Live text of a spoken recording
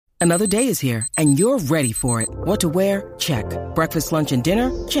Another day is here, and you're ready for it. What to wear? Check. Breakfast, lunch, and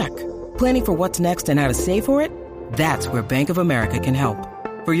dinner? Check. Planning for what's next and how to save for it? That's where Bank of America can help.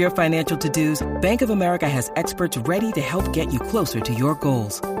 For your financial to-dos, Bank of America has experts ready to help get you closer to your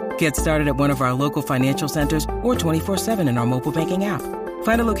goals. Get started at one of our local financial centers or 24/7 in our mobile banking app.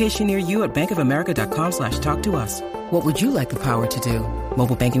 Find a location near you at bankofamerica.com/talktous. What would you like the power to do?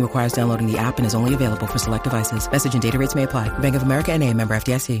 Mobile banking requires downloading the app and is only available for select devices. Message and data rates may apply. Bank of America N.A., member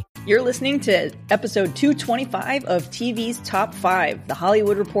FDIC. You're listening to episode 225 of TV's Top 5, the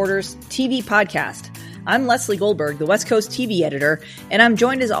Hollywood Reporter's TV podcast. I'm Leslie Goldberg, the West Coast TV editor, and I'm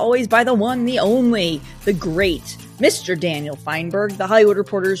joined as always by the one, the only, the great Mr. Daniel Feinberg, the Hollywood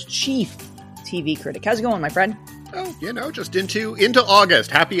Reporter's chief TV critic. How's it going, my friend? Oh, just into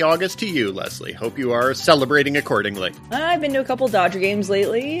August. Happy August to you, Leslie. Hope you are celebrating accordingly. I've been to a couple Dodger games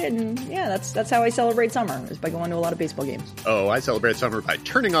lately, and yeah, that's how I celebrate summer, is by going to a lot of baseball games. Oh, I celebrate summer by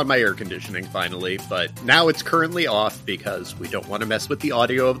turning on my air conditioning finally, but now it's currently off because we don't want to mess with the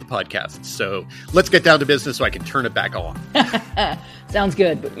audio of the podcast. So let's get down to business so I can turn it back on. Sounds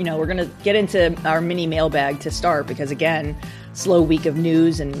good, but we're going to get into our mini mailbag to start because, again, slow week of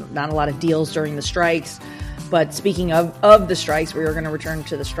news and not a lot of deals during the strikes. But speaking of the strikes, we are going to return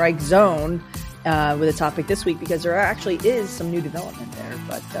to the strike zone with a topic this week because there actually is some new development there.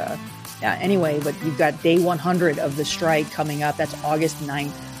 But anyway, but you've got day 100 of the strike coming up. That's August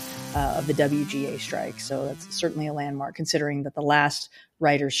 9th of the WGA strike. So that's certainly a landmark considering that the last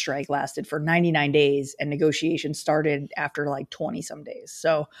writer's strike lasted for 99 days and negotiations started after like 20 some days.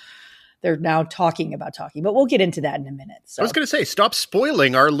 So they're now talking, but we'll get into that in a minute. So I was going to say, stop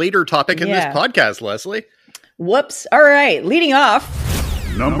spoiling our later topic in this podcast, Leslie. Whoops. All right. Leading off.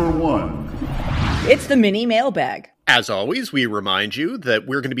 Number 1. It's the mini mailbag. As always, we remind you that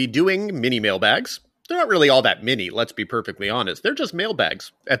we're going to be doing mini mailbags. They're not really all that mini, let's be perfectly honest. They're just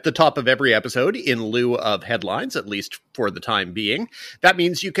mailbags at the top of every episode in lieu of headlines, at least for the time being. That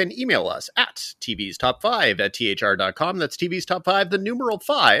means you can email us at TV's Top 5 at thr.com. That's TV's Top 5, the numeral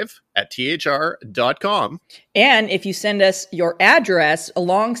 5 at thr.com. And if you send us your address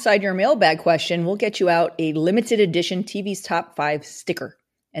alongside your mailbag question, we'll get you out a limited edition TV's Top 5 sticker.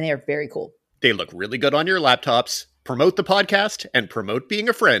 And they are very cool. They look really good on your laptops. Promote the podcast and promote being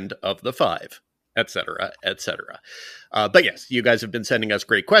a friend of the 5. Etc., etc. But yes, you guys have been sending us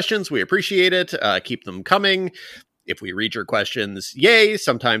great questions. We appreciate it. Keep them coming. If we read your questions, yay.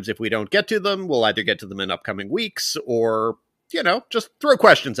 Sometimes if we don't get to them, we'll either get to them in upcoming weeks or, just throw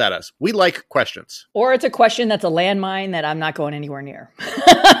questions at us. We like questions. Or it's a question that's a landmine that I'm not going anywhere near.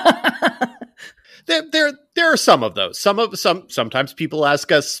 There are some of those. Sometimes people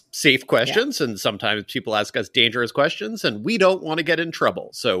ask us safe questions, and sometimes people ask us dangerous questions, and we don't want to get in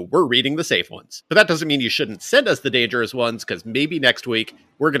trouble. So we're reading the safe ones. But that doesn't mean you shouldn't send us the dangerous ones, because maybe next week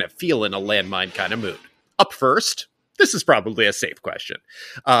we're going to feel in a landmine kind of mood. Up first, this is probably a safe question.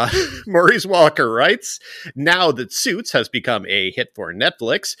 Maurice Walker writes, now that Suits has become a hit for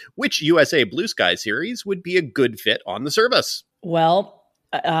Netflix, which USA Blue Sky series would be a good fit on the service? Well,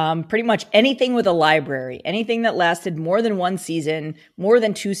 pretty much anything with a library, anything that lasted more than one season, more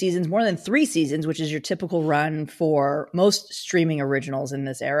than 2 seasons, more than 3 seasons, which is your typical run for most streaming originals in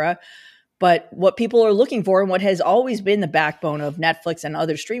this era. But what people are looking for and what has always been the backbone of Netflix and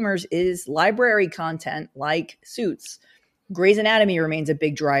other streamers is library content like Suits. Grey's Anatomy remains a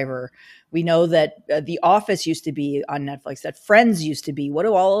big driver. We know that The Office used to be on Netflix, that Friends used to be. What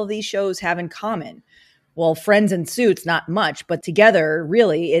do all of these shows have in common? Well, Friends and Suits, not much, but together,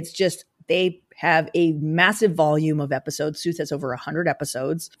 really, it's just they have a massive volume of episodes. Suits has over 100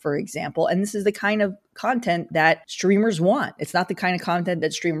 episodes, for example, and this is the kind of content that streamers want. It's not the kind of content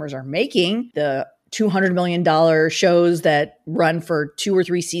that streamers are making. The $200 million shows that run for 2 or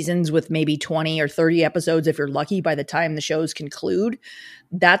 3 seasons with maybe 20 or 30 episodes, if you're lucky, by the time the shows conclude,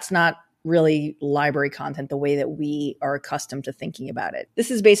 that's not really library content the way that we are accustomed to thinking about it. This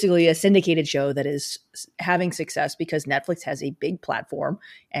is basically a syndicated show that is having success because Netflix has a big platform.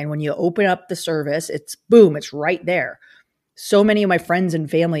 And when you open up the service, it's boom, it's right there. So many of my friends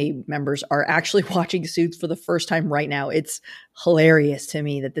and family members are actually watching Suits for the first time right now. It's hilarious to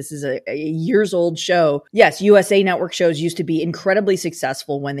me that this is a years old show. Yes, USA Network shows used to be incredibly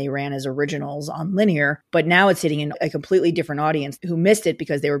successful when they ran as originals on linear, but now it's hitting in a completely different audience who missed it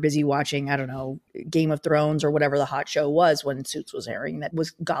because they were busy watching, I don't know, Game of Thrones or whatever the hot show was when Suits was airing that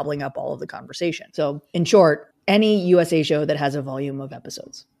was gobbling up all of the conversation. So in short, any USA show that has a volume of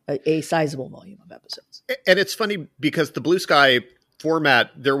episodes, a sizable volume of episodes. And it's funny because the Blue Sky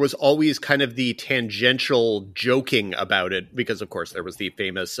format, there was always kind of the tangential joking about it because, of course, there was the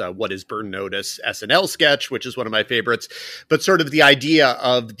famous What is Burn Notice SNL sketch, which is one of my favorites. But sort of the idea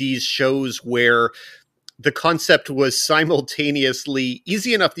of these shows where the concept was simultaneously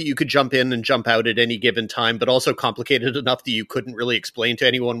easy enough that you could jump in and jump out at any given time, but also complicated enough that you couldn't really explain to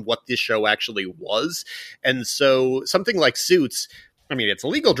anyone what this show actually was. And so something like Suits, I mean, it's a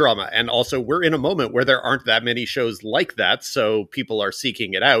legal drama. And also we're in a moment where there aren't that many shows like that. So people are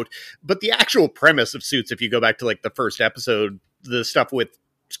seeking it out. But the actual premise of Suits, if you go back to like the first episode, the stuff with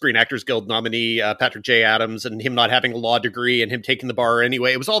Screen Actors Guild nominee Patrick J. Adams and him not having a law degree and him taking the bar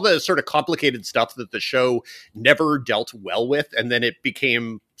anyway. It was all the sort of complicated stuff that the show never dealt well with. And then it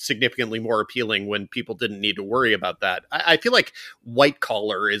became significantly more appealing when people didn't need to worry about that. I feel like White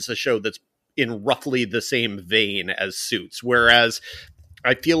Collar is a show that's in roughly the same vein as Suits, whereas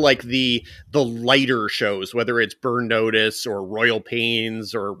I feel like the lighter shows, whether it's Burn Notice or Royal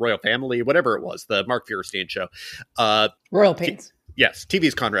Pains or Royal Family, whatever it was, the Mark Feuerstein show. Royal Pains. Yes,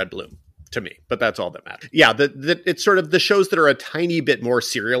 TV's Conrad Bloom to me, but that's all that matters. Yeah, it's sort of the shows that are a tiny bit more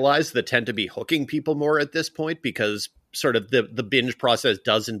serialized that tend to be hooking people more at this point because sort of the binge process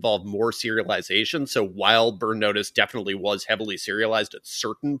does involve more serialization. So while Burn Notice definitely was heavily serialized at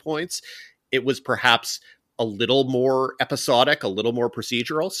certain points, it was perhaps a little more episodic, a little more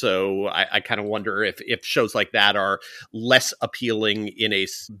procedural. So I kind of wonder if shows like that are less appealing in a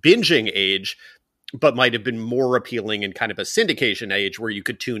binging age, but might have been more appealing in kind of a syndication age where you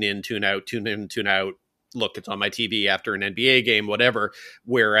could tune in, tune out, tune in, tune out. Look, it's on my TV after an NBA game, whatever.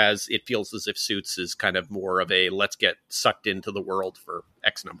 Whereas it feels as if Suits is kind of more of a let's get sucked into the world for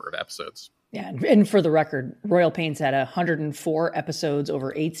X number of episodes. Yeah. And for the record, Royal Pains had 104 episodes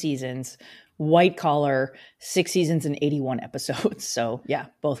over 8 seasons. White Collar, 6 seasons and 81 episodes. So yeah,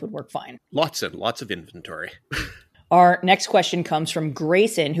 both would work fine. Lots and lots of inventory. Our next question comes from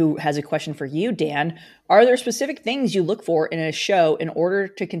Grayson, who has a question for you, Dan. Are there specific things you look for in a show in order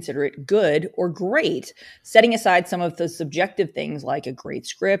to consider it good or great, setting aside some of the subjective things like a great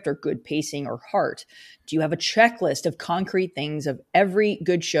script or good pacing or heart? Do you have a checklist of concrete things of every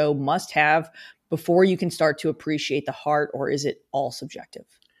good show must have before you can start to appreciate the heart, or is it all subjective?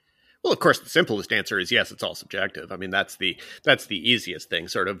 Well, of course, the simplest answer is yes, it's all subjective. I mean, that's the easiest thing,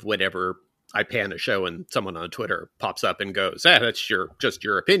 sort of whenever I pan a show and someone on Twitter pops up and goes, that's just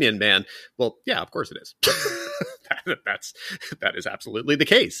your opinion, man. Well, yeah, of course it is. That is absolutely the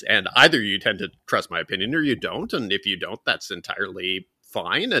case. And either you tend to trust my opinion or you don't. And if you don't, that's entirely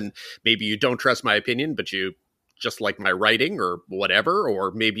fine. And maybe you don't trust my opinion, but you just like my writing or whatever.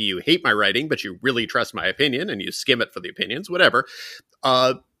 Or maybe you hate my writing, but you really trust my opinion and you skim it for the opinions, whatever.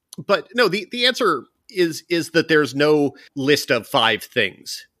 But no, the answer is that there's no list of 5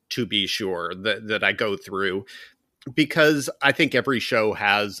 things, to be sure, that I go through, because I think every show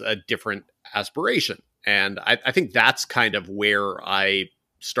has a different aspiration. And I think that's kind of where I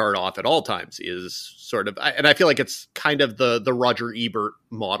start off at all times is sort of, and I feel like it's kind of the Roger Ebert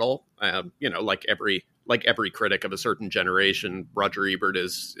model. Like every critic of a certain generation, Roger Ebert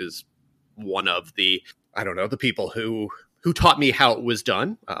is one of the people who taught me how it was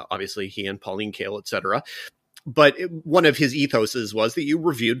done. Obviously, he and Pauline Kael, et cetera. But one of his ethoses was that you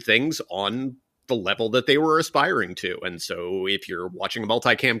reviewed things on the level that they were aspiring to. And so if you're watching a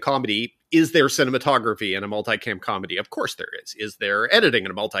multicam comedy, is there cinematography in a multicam comedy? Of course there is. Is there editing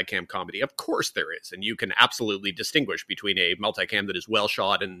in a multicam comedy? Of course there is. And you can absolutely distinguish between a multicam that is well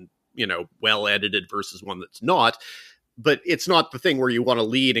shot and, well edited versus one that's not. But it's not the thing where you want to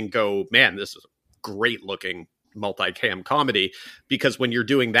lead and go, man, this is a great looking multicam comedy, because when you're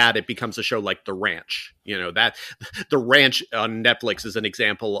doing that, it becomes a show like The Ranch. That The Ranch on Netflix is an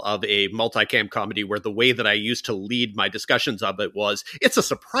example of a multicam comedy where the way that I used to lead my discussions of it was, it's a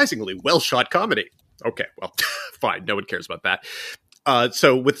surprisingly well shot comedy. Okay, well, fine. No one cares about that.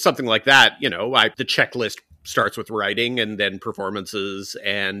 So with something like that, the checklist starts with writing and then performances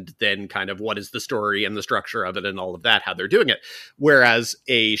and then kind of what is the story and the structure of it and all of that, how they're doing it. Whereas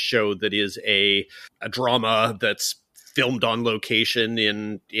a show that is a drama that's filmed on location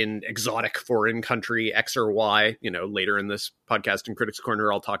in exotic foreign country X or Y, later in this podcast in Critics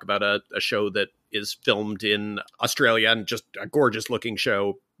Corner, I'll talk about a show that is filmed in Australia and just a gorgeous looking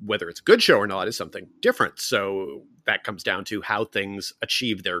show. Whether it's a good show or not is something different. So that comes down to how things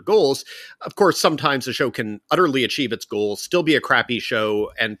achieve their goals. Of course, sometimes a show can utterly achieve its goals, still be a crappy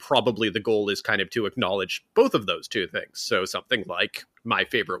show, and probably the goal is kind of to acknowledge both of those two things. So something like my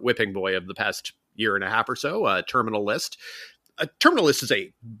favorite whipping boy of the past year and a half or so, Terminal List. Terminal List is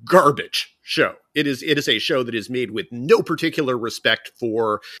a garbage show. It is a show that is made with no particular respect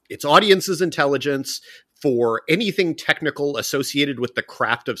for its audience's intelligence, for anything technical associated with the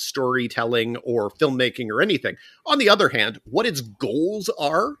craft of storytelling or filmmaking or anything. On the other hand, what its goals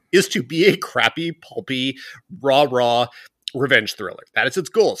are is to be a crappy, pulpy, raw revenge thriller. That is its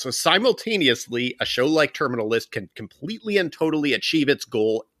goal. So simultaneously, a show like Terminal List can completely and totally achieve its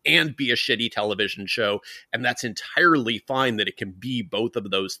goal and be a shitty television show. And that's entirely fine that it can be both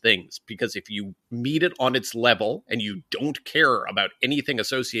of those things. Because if you meet it on its level and you don't care about anything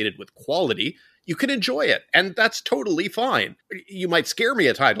associated with quality, you can enjoy it. And that's totally fine. You might scare me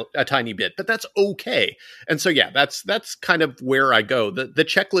a tiny bit, but that's okay. And so, yeah, that's kind of where I go. The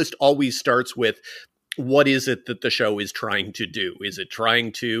checklist always starts with, what is it that the show is trying to do? Is it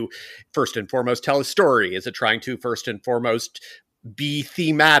trying to, first and foremost, tell a story? Is it trying to, first and foremost, be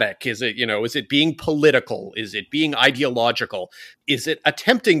thematic? Is it being political? Is it being ideological? Is it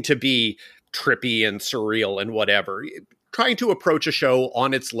attempting to be trippy and surreal and whatever? Trying to approach a show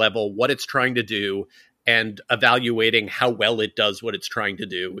on its level, what it's trying to do, and evaluating how well it does what it's trying to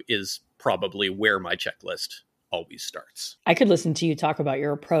do is probably where my checklist always starts. I could listen to you talk about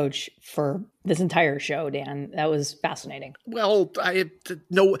your approach for this entire show, Dan. That was fascinating. Well,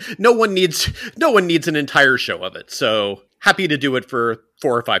 no one needs an entire show of it. So happy to do it for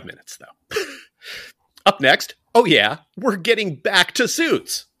 4 or 5 minutes, though. Up next, oh yeah, we're getting back to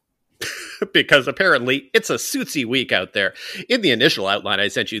Suits. Because apparently it's a Suitsy week out there. In the initial outline I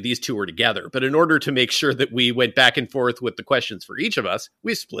sent you, these two were together. But in order to make sure that we went back and forth with the questions for each of us,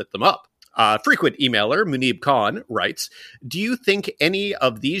 we split them up. Frequent emailer Munib Khan writes, do you think any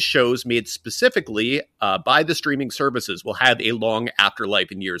of these shows made specifically by the streaming services will have a long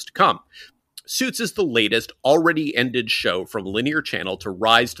afterlife in years to come? Suits is the latest, already ended show from Linear Channel to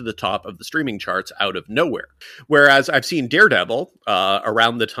rise to the top of the streaming charts out of nowhere. Whereas I've seen Daredevil,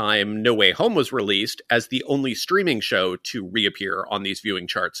 around the time No Way Home was released, as the only streaming show to reappear on these viewing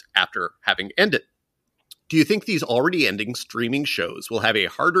charts after having ended. Do you think these already ending streaming shows will have a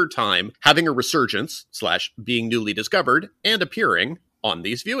harder time having a resurgence / being newly discovered and appearing on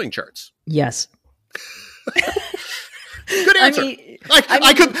these viewing charts? Yes. Good answer.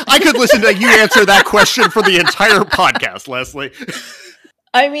 I could listen to you answer that question for the entire podcast, Leslie.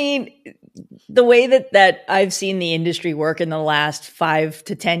 I mean, the way that I've seen the industry work in the last 5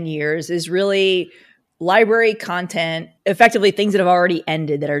 to 10 years is really library content, effectively things that have already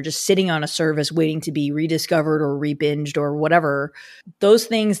ended that are just sitting on a service waiting to be rediscovered or rebinged or whatever. Those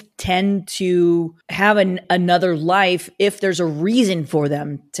things tend to have another life if there's a reason for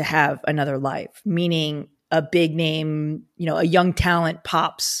them to have another life, meaning a big name, a young talent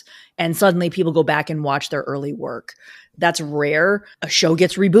pops and suddenly people go back and watch their early work. That's rare. A show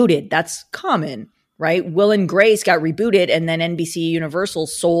gets rebooted. That's common. Right? Will and Grace got rebooted and then NBC Universal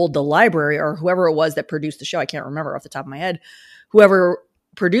sold the library, or whoever it was that produced the show. I can't remember off the top of my head. Whoever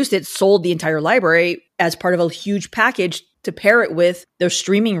produced it sold the entire library as part of a huge package to pair it with their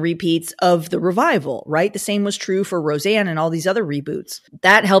streaming repeats of the revival, right? The same was true for Roseanne and all these other reboots.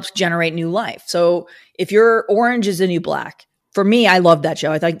 That helps generate new life. So if your Orange is the New Black, for me, I loved that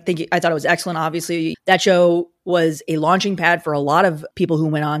show. I thought it was excellent. Obviously, that show was a launching pad for a lot of people who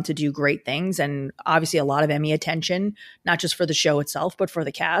went on to do great things, and obviously a lot of Emmy attention, not just for the show itself, but for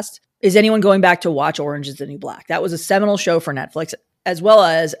the cast. Is anyone going back to watch Orange is the New Black? That was a seminal show for Netflix, as well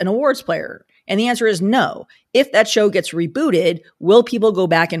as an awards player. And the answer is no. If that show gets rebooted, will people go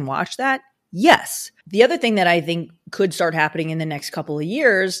back and watch that? Yes. The other thing that I think could start happening in the next couple of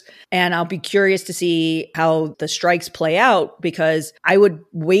years, and I'll be curious to see how the strikes play out, because I would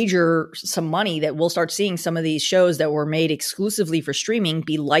wager some money that we'll start seeing some of these shows that were made exclusively for streaming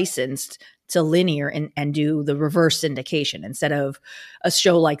be licensed to Linear and do the reverse syndication instead of a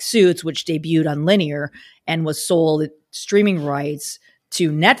show like Suits, which debuted on Linear and was sold streaming rights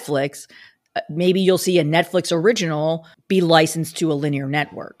to Netflix. Maybe you'll see a Netflix original be licensed to a Linear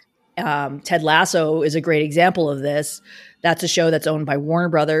network. Ted Lasso is a great example of this. That's a show that's owned by Warner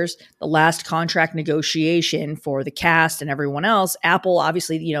Brothers. The last contract negotiation for the cast and everyone else, Apple,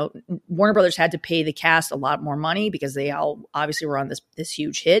 obviously, Warner Brothers had to pay the cast a lot more money because they all obviously were on this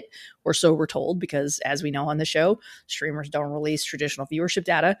huge hit, or so we're told, because as we know on the show, streamers don't release traditional viewership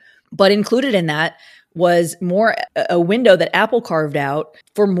data. But included in that was a window that Apple carved out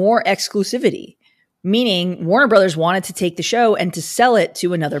for more exclusivity. Meaning Warner Brothers wanted to take the show and to sell it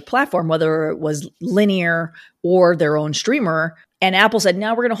to another platform, whether it was Linear or their own streamer. And Apple said,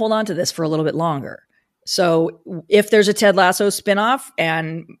 no, we're going to hold on to this for a little bit longer. So if there's a Ted Lasso spinoff,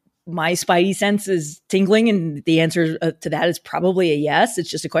 and my spidey sense is tingling, and the answer to that is probably a yes. It's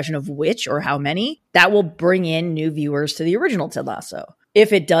just a question of which or how many. That will bring in new viewers to the original Ted Lasso.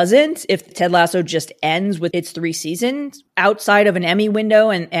 If it doesn't, if Ted Lasso just ends with its 3 seasons outside of an Emmy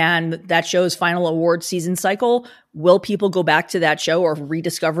window and that show's final award season cycle, will people go back to that show or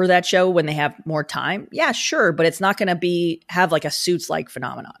rediscover that show when they have more time? Yeah, sure. But it's not going to have like a Suits-like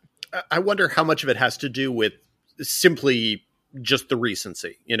phenomenon. I wonder how much of it has to do with simply just the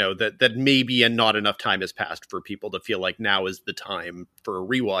recency, that maybe and not enough time has passed for people to feel like now is the time for a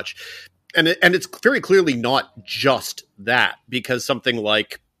rewatch. And it's very clearly not just that, because something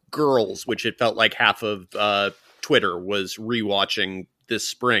like Girls, which it felt like half of Twitter was rewatching this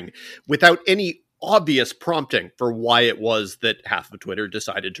spring without any obvious prompting for why it was that half of Twitter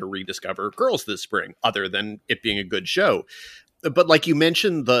decided to rediscover Girls this spring, other than it being a good show. But like you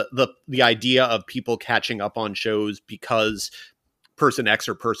mentioned, the idea of people catching up on shows because person X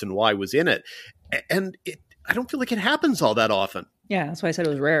or person Y was in it. And I don't feel like it happens all that often. Yeah, that's why I said it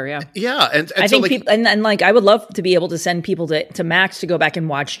was rare. Yeah. Yeah. And I so think people, and like, I would love to be able to send people to Max to go back and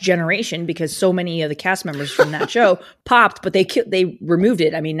watch Generation, because so many of the cast members from that show popped, but they removed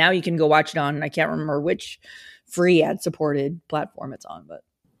it. I mean, now you can go watch it on, I can't remember which free ad supported platform it's on, but.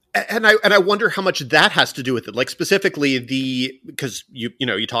 And I wonder how much that has to do with it. Like specifically because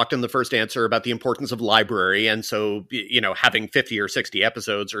you talked in the first answer about the importance of library. And so, having 50 or 60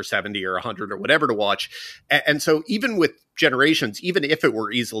 episodes or 70 or 100 or whatever to watch. And so even with Generations, even if it were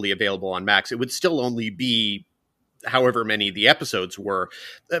easily available on Max, it would still only be however many the episodes were.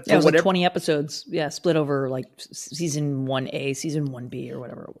 It was like 20 episodes. Yeah. Split over like season 1A, season 1B or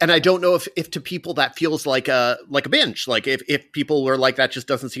whatever. And I don't know if to people that feels like a binge, like if people were like, that just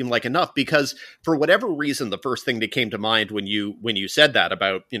doesn't seem like enough, because for whatever reason, the first thing that came to mind when you said that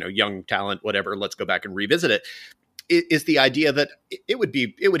about, young talent, whatever, let's go back and revisit it, is the idea that it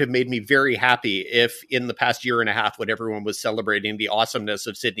would have made me very happy if in the past year and a half, when everyone was celebrating the awesomeness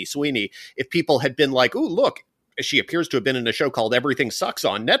of Sydney Sweeney, if people had been like, ooh, look, she appears to have been in a show called Everything Sucks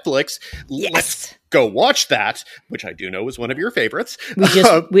on Netflix. Yes. Let's go watch that, which I do know is one of your favorites.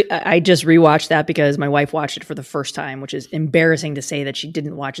 I just rewatched that because my wife watched it for the first time, which is embarrassing to say that she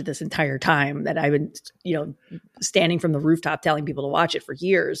didn't watch it this entire time, that I've been, standing from the rooftop telling people to watch it for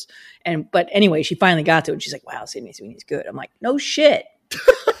years. But anyway, she finally got to it. And she's like, wow, Sydney Sweeney's good. I'm like, no shit.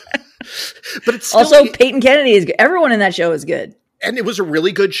 But it's still, also Peyton Kennedy is good. Everyone in that show is good. And it was a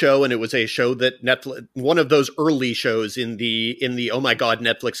really good show, and it was a show that Netflix, one of those early shows in the oh my god,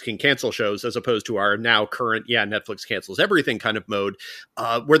 Netflix can cancel shows, as opposed to our now current Netflix cancels everything kind of mode,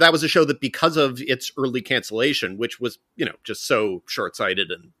 where that was a show that, because of its early cancellation, which was just so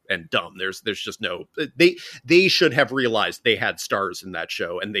short-sighted and dumb, there's just no, they should have realized they had stars in that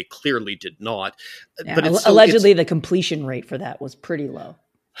show, and they clearly did not. Yeah, but allegedly the completion rate for that was pretty low,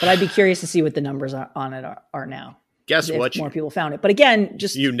 but I'd be curious to see what the numbers on it are now. Guess what? More people found it, but again,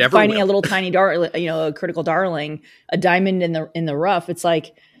 just finding a little tiny a critical darling, a diamond in the rough. It's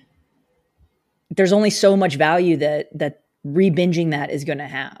like there's only so much value that re-binging that is going to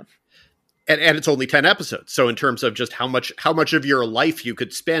have. And it's only 10 episodes. So in terms of just how much of your life you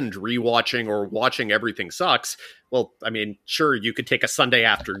could spend rewatching or watching Everything Sucks, well, I mean, sure, you could take a Sunday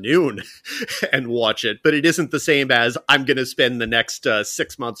afternoon and watch it, but it isn't the same as I'm going to spend the next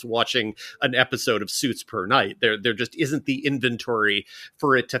 6 months watching an episode of Suits per night. There just isn't the inventory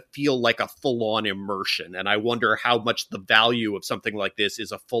for it to feel like a full-on immersion. And I wonder how much the value of something like this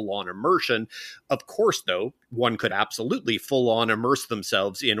is a full-on immersion. Of course, though, one could absolutely full-on immerse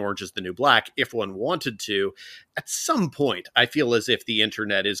themselves in Orange is the New Black if one wanted to. At some point, I feel as if the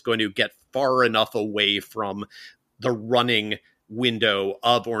internet is going to get far enough away from the running window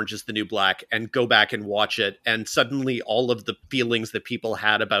of Orange is the New Black and go back and watch it, and suddenly all of the feelings that people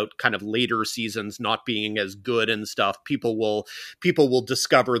had about kind of later seasons not being as good and stuff, people will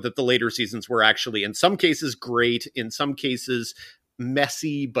discover that the later seasons were actually in some cases great, in some cases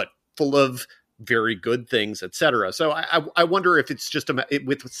messy but full of very good things, etc. So I wonder if it's just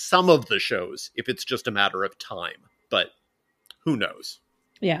with some of the shows, if it's just a matter of time, but who knows?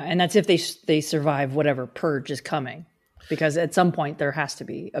 Yeah, and that's if they survive whatever purge is coming, because at some point there has to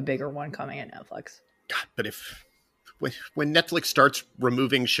be a bigger one coming at Netflix. God, but when Netflix starts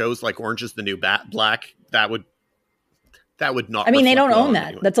removing shows like Orange is the New Black, that would not. I mean, they don't own that.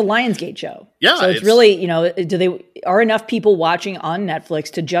 Anyway. That's a Lionsgate show. Yeah, so it's really are enough people watching on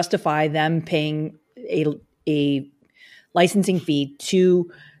Netflix to justify them paying a licensing fee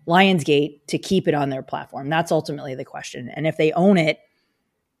to Lionsgate to keep it on their platform? That's ultimately the question. And if they own it,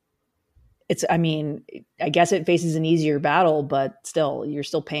 I guess it faces an easier battle, but still, you're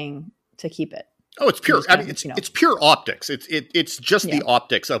still paying to keep it. Oh, it's pure. It's pure optics. It's just the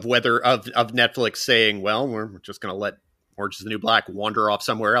optics of Netflix saying, well, we're just going to let Orange is the New Black wander off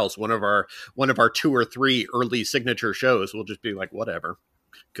somewhere else. One of our 2 or 3 early signature shows will just be like, whatever,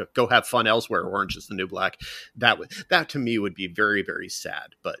 go have fun elsewhere. Orange is the New Black. That to me would be very, very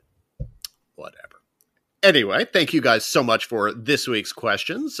sad, but whatever. Anyway, thank you guys so much for this week's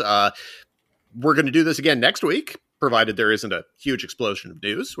questions. We're going to do this again next week, provided there isn't a huge explosion of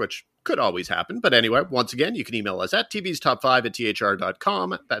news, which could always happen. But anyway, once again, you can email us at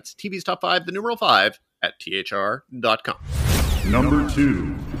tvstop5@thr.com. That's tv's top 5, the numeral 5, at thr.com. Number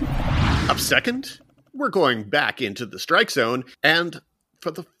 2. Up second, we're going back into the strike zone, and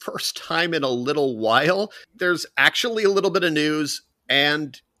for the first time in a little while, there's actually a little bit of news,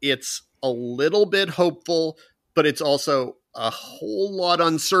 and it's a little bit hopeful, but it's also a whole lot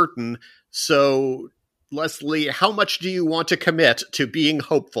uncertain. So, Leslie, how much do you want to commit to being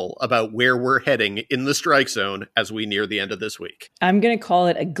hopeful about where we're heading in the strike zone as we near the end of this week? I'm going to call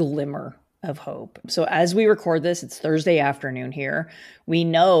it a glimmer of hope. So as we record this, it's Thursday afternoon here. We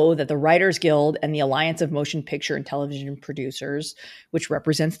know that the Writers Guild and the Alliance of Motion Picture and Television Producers, which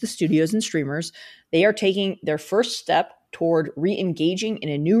represents the studios and streamers, they are taking their first step toward re-engaging in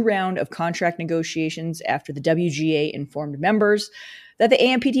a new round of contract negotiations after the WGA informed members that the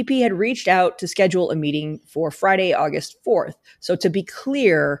AMPTP had reached out to schedule a meeting for Friday, August 4th. So to be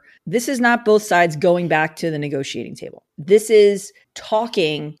clear, this is not both sides going back to the negotiating table. This is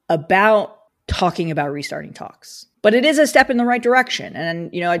talking about restarting talks. But it is a step in the right direction. And,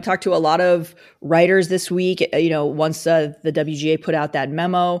 I talked to a lot of writers this week, once the WGA put out that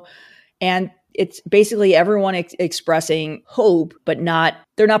memo. And it's basically everyone expressing hope, but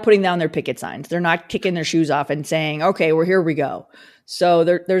they're not putting down their picket signs. They're not kicking their shoes off and saying, okay, well, here we go. So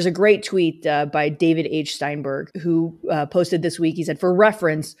there's a great tweet by David H. Steinberg who posted this week. He said, for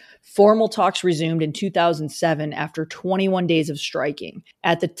reference, formal talks resumed in 2007 after 21 days of striking.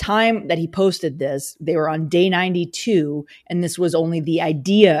 At the time that he posted this, they were on day 92, and this was only the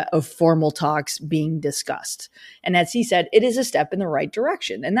idea of formal talks being discussed. And as he said, it is a step in the right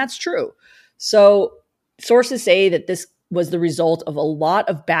direction. And that's true. So sources say that this was the result of a lot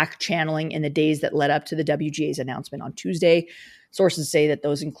of back channeling in the days that led up to the WGA's announcement on Tuesday. Sources say that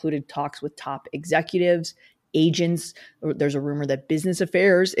those included talks with top executives, agents. There's a rumor that business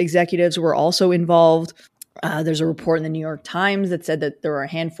affairs executives were also involved. There's a report in the New York Times that said that there were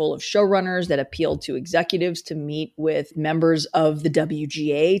a handful of showrunners that appealed to executives to meet with members of the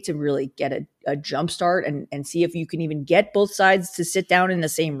WGA to really get a jump start and see if you can even get both sides to sit down in the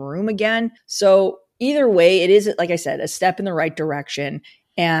same room again. So either way, it is, like I said, a step in the right direction.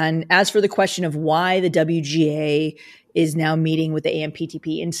 And as for the question of why the WGA is now meeting with the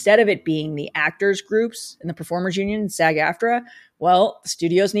AMPTP, instead of it being the actors groups and the performers union, SAG-AFTRA, well, the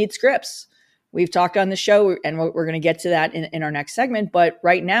studios need scripts. We've talked on the show, and we're going to get to that in our next segment. But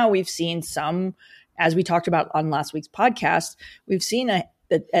right now we've seen some, as we talked about on last week's podcast, we've seen at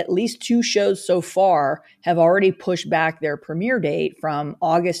least 2 shows so far have already pushed back their premiere date from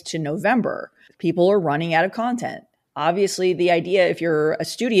August to November. People are running out of content. Obviously, the idea, if you're a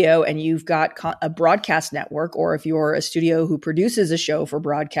studio and you've got a broadcast network, or if you're a studio who produces a show for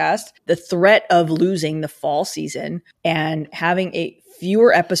broadcast, the threat of losing the fall season and having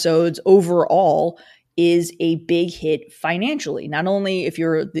fewer episodes overall is a big hit financially. Not only if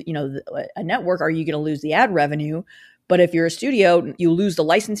you're a network, are you going to lose the ad revenue, but if you're a studio, you lose the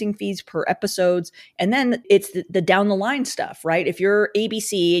licensing fees per episodes. And then it's the down the line stuff, right? If you're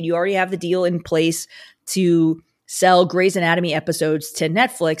ABC and you already have the deal in place to sell Grey's Anatomy episodes to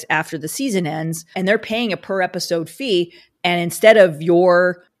Netflix after the season ends, and they're paying a per episode fee, and instead of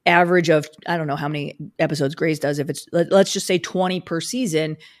your average of, I don't know how many episodes Grey's does, if it's, let's just say 20 per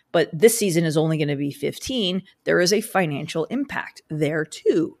season, but this season is only going to be 15, there is a financial impact there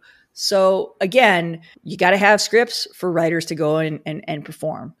too. So again, you got to have scripts for writers to go in and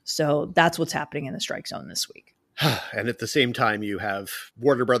perform. So that's what's happening in the strike zone this week. And at the same time, you have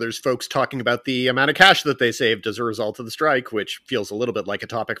Warner Brothers folks talking about the amount of cash that they saved as a result of the strike, which feels a little bit like a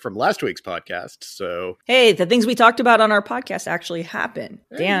topic from last week's podcast. So, hey, the things we talked about on our podcast actually happen.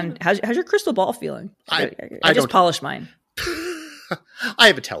 Dan, how's your crystal ball feeling? I just polished mine. I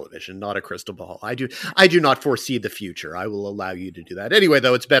have a television, not a crystal ball. I do not foresee the future. I will allow you to do that. Anyway,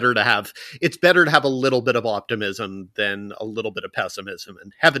 though, it's better to have a little bit of optimism than a little bit of pessimism.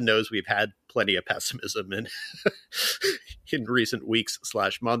 And heaven knows we've had plenty of pessimism in recent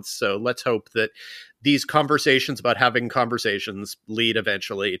weeks/months. So let's hope that these conversations about having conversations lead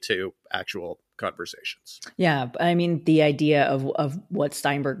eventually to actual conversations. Yeah. I mean, the idea of what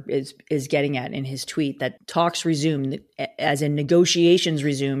Steinberg is getting at in his tweet, that talks resumed, as in negotiations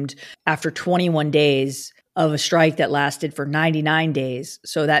resumed after 21 days, of a strike that lasted for 99 days.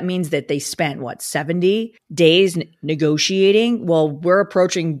 So that means that they spent, 70 days negotiating? Well, we're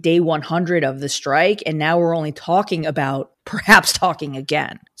approaching day 100 of the strike, and now we're only talking about perhaps talking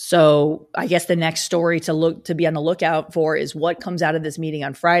again. So I guess the next story to be on the lookout for is what comes out of this meeting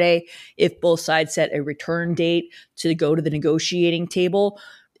on Friday, if both sides set a return date to go to the negotiating table.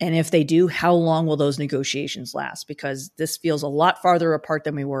 And if they do, how long will those negotiations last? Because this feels a lot farther apart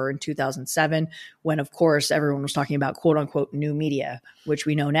than we were in 2007, when, of course, everyone was talking about quote unquote new media, which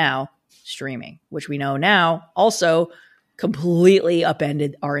we know now, streaming, which we know now also completely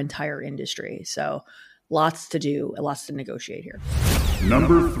upended our entire industry. So lots to do, lots to negotiate here.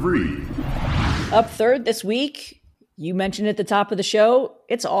 Number 3. Up third this week, you mentioned at the top of the show,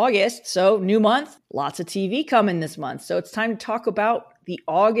 it's August, so new month, lots of TV coming this month. So it's time to talk about the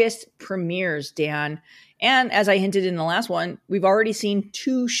August premieres, Dan. And as I hinted in the last one, we've already seen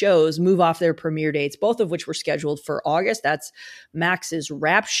 2 shows move off their premiere dates, both of which were scheduled for August. That's Max's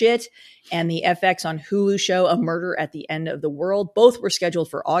Rap Shit and the FX on Hulu show, A Murder at the End of the World. Both were scheduled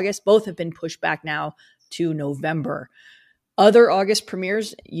for August. Both have been pushed back now to November. Other August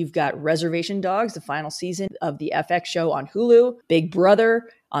premieres, you've got Reservation Dogs, the final season of the FX show on Hulu, Big Brother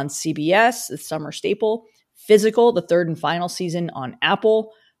on CBS, the summer staple, Physical, the third and final season on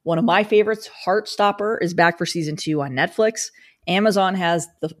Apple. One of my favorites, Heartstopper, is back for season 2 on Netflix. Amazon has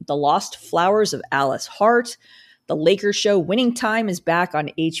the Lost Flowers of Alice Hart. The Lakers show Winning Time is back on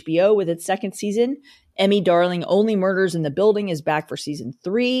HBO with its second season. Emmy darling Only Murders in the Building is back for season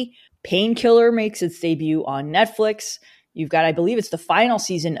 3. Painkiller makes its debut on Netflix. You've got, I believe it's the final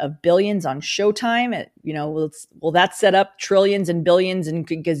season of Billions on Showtime. Will that set up trillions and billions and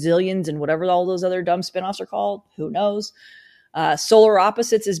gazillions and whatever all those other dumb spinoffs are called? Who knows? Solar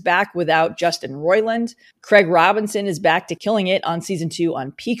Opposites is back without Justin Roiland. Craig Robinson is back to killing it on season 2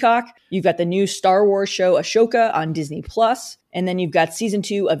 on Peacock. You've got the new Star Wars show Ashoka on Disney+. And then you've got season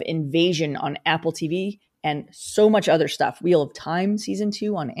 2 of Invasion on Apple TV. And so much other stuff. Wheel of Time season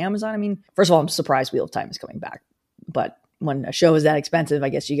 2 on Amazon. I mean, first of all, I'm surprised Wheel of Time is coming back. But when a show is that expensive, I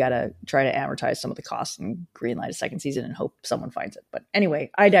guess you got to try to amortize some of the costs and greenlight a second season and hope someone finds it. But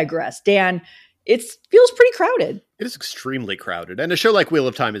anyway, I digress. Dan, it feels pretty crowded. It is extremely crowded. And a show like Wheel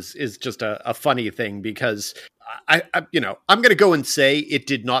of Time is just a funny thing because I'm going to go and say it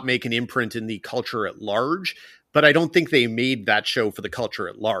did not make an imprint in the culture at large, but I don't think they made that show for the culture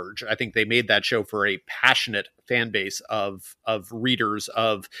at large. I think they made that show for a passionate fan base of readers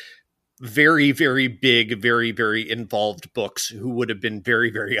of very, very big, very, very involved books who would have been very,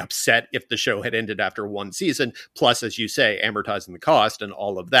 very upset if the show had ended after one season. Plus, as you say, amortizing the cost and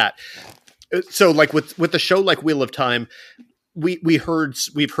all of that. So like with a show like Wheel of Time, we've heard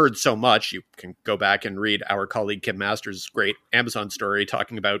so much. You can go back and read our colleague Kim Masters' great Amazon story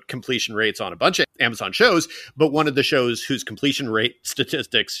talking about completion rates on a bunch of Amazon shows. But one of the shows whose completion rate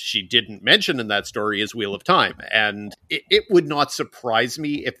statistics she didn't mention in that story is Wheel of Time. And it would not surprise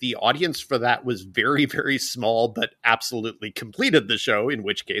me if the audience for that was very, very small, but absolutely completed the show, in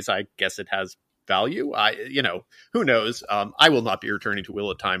which case I guess it has value. Who knows? I will not be returning to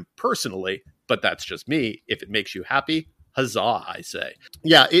Wheel of Time personally, but that's just me. If it makes you happy, huzzah, I say.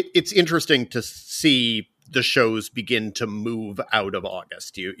 Yeah, it's interesting to see the shows begin to move out of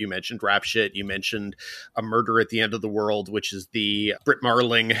August. You mentioned Rap Shit. You mentioned A Murder at the End of the World, which is the Brit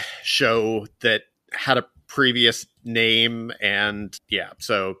Marling show that had a previous name. And yeah,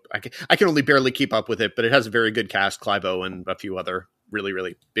 so I can only barely keep up with it, but it has a very good cast, Clive Owen, a few other really,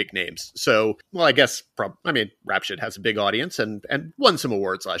 really big names. So, well, I guess, Rap Shit has a big audience and won some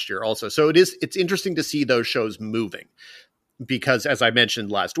awards last year also. So it's interesting to see those shows moving because, as I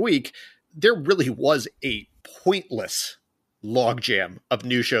mentioned last week, there really was a pointless logjam of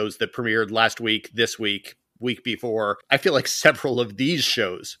new shows that premiered last week, this week before. I feel like several of these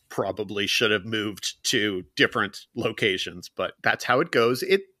shows probably should have moved to different locations, but that's how it goes.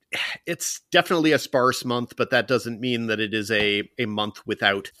 It's definitely a sparse month, but that doesn't mean that it is a month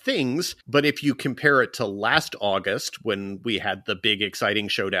without things. But if you compare it to last August, when we had the big exciting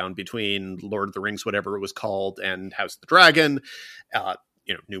showdown between Lord of the Rings, whatever it was called, and House of the Dragon,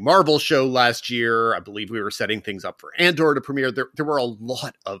 new Marvel show last year. I believe we were setting things up for Andor to premiere. There were a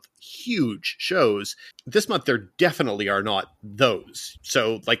lot of huge shows. This month, there definitely are not those.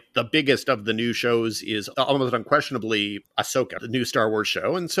 So, like, the biggest of the new shows is almost unquestionably Ahsoka, the new Star Wars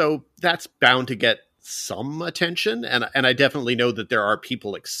show. And so that's bound to get some attention. And I definitely know that there are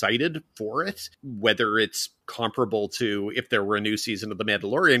people excited for it, whether it's comparable to if there were a new season of The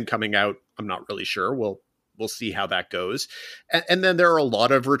Mandalorian coming out. I'm not really sure. We'll see how that goes. And then there are a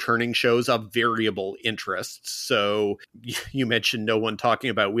lot of returning shows of variable interests. So you mentioned no one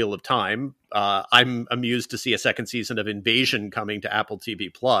talking about Wheel of Time. I'm amused to see a second season of Invasion coming to Apple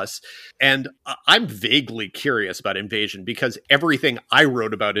TV Plus. And I'm vaguely curious about Invasion because everything I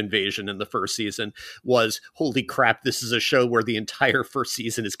wrote about Invasion in the first season was, holy crap, this is a show where the entire first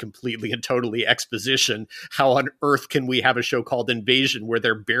season is completely and totally exposition. How on earth can we have a show called Invasion where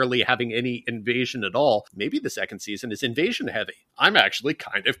they're barely having any invasion at all? Maybe the second season is invasion heavy. I'm actually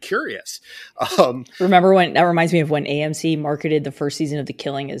kind of curious. Remember when, that reminds me of when AMC marketed the first season of The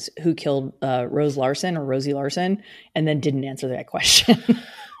Killing as Who Killed Rosie Larson, and then didn't answer that question.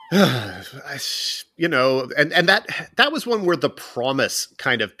 You know, and that was one where the promise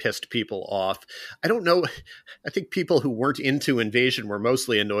kind of pissed people off. I don't know. I think people who weren't into Invasion were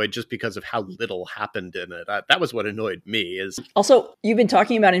mostly annoyed just because of how little happened in it. That was what annoyed me. Is also, you've been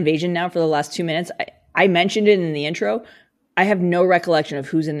talking about Invasion now for the last 2 minutes. I mentioned it in the intro. I have no recollection of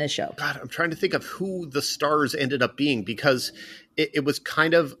who's in this show. God, I'm trying to think of who the stars ended up being, because it was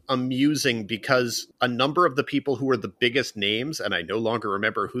kind of amusing because a number of the people who were the biggest names, and I no longer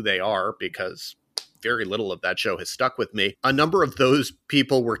remember who they are because very little of that show has stuck with me. A number of those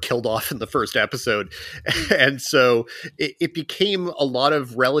people were killed off in the first episode. And so it became a lot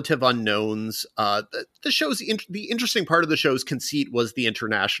of relative unknowns. The interesting part of the show's conceit was the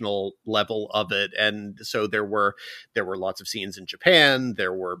international level of it. And so there were lots of scenes in Japan.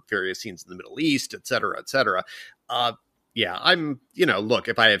 There were various scenes in the Middle East, et cetera, et cetera. Yeah, look,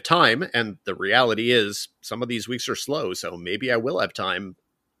 if I have time, and the reality is some of these weeks are slow, so maybe I will have time.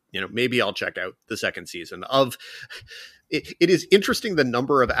 Maybe I'll check out the second season of it. It is interesting the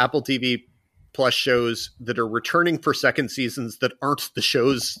number of Apple TV Plus shows that are returning for second seasons that aren't the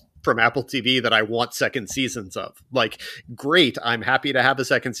shows from Apple TV that I want second seasons of. Like, great, I'm happy to have a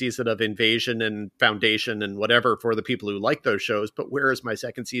second season of Invasion and Foundation and whatever for the people who like those shows, but where is my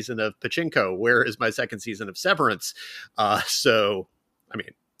second season of Pachinko? Where is my second season of Severance?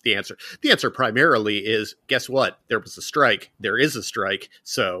 The answer primarily is, guess what? There was a strike. There is a strike.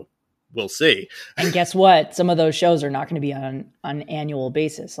 So we'll see. And guess what? Some of those shows are not going to be on an annual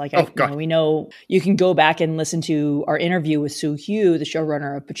basis. We know you can go back and listen to our interview with Soo Hugh, the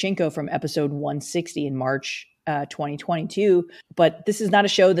showrunner of Pachinko, from episode 160 in March 2022. But this is not a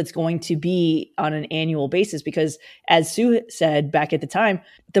show that's going to be on an annual basis because, as Sue said back at the time,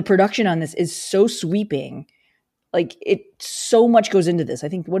 the production on this is so sweeping. Like, so much goes into this. I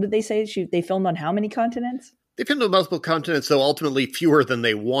think, what did they say? They filmed on how many continents? They filmed on multiple continents, though ultimately fewer than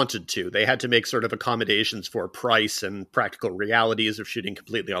they wanted to. They had to make sort of accommodations for price and practical realities of shooting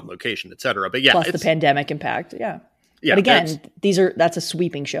completely on location, et cetera. But yeah, plus the pandemic impact. Yeah. But again, that's a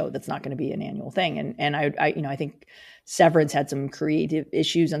sweeping show. That's not going to be an annual thing. And I think Severance had some creative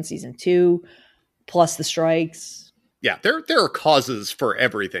issues on season 2, plus the strikes. Yeah, there are causes for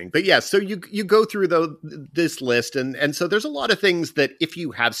everything. But yeah, so you go through this list, and so there's a lot of things that if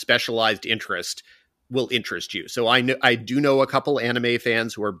you have specialized interest will interest you. So I do know a couple anime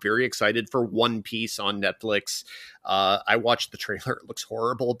fans who are very excited for One Piece on Netflix. I watched the trailer. It looks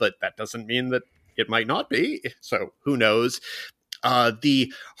horrible, but that doesn't mean that it might not be. So who knows?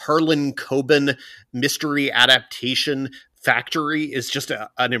 The Harlan Coben mystery adaptation Factory is just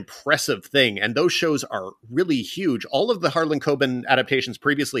an impressive thing. And those shows are really huge. All of the Harlan Coben adaptations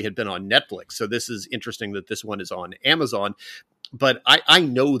previously had been on Netflix. So this is interesting that this one is on Amazon. But I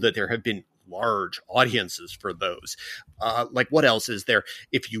know that there have been large audiences for those. What else is there?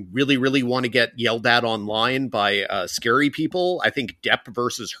 If you really, really want to get yelled at online by scary people, I think Depp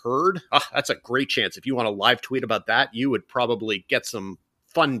versus Heard. That's a great chance. If you want to live tweet about that, you would probably get some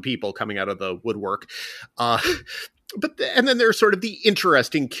fun people coming out of the woodwork. And then there's sort of the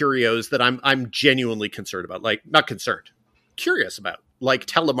interesting curios that I'm genuinely concerned about, curious about, like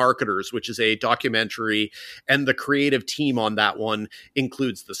Telemarketers, which is a documentary, and the creative team on that one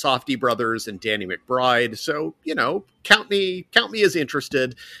includes the Safdie brothers and Danny McBride. So, count me as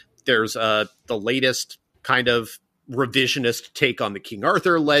interested. There's the latest kind of revisionist take on the King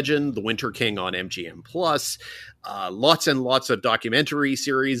Arthur legend, The Winter King on MGM Plus, lots and lots of documentary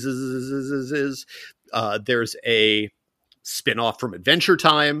series. There's a spin-off from Adventure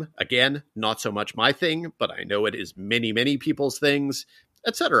Time. Again, not so much my thing, but I know it is many, many people's things,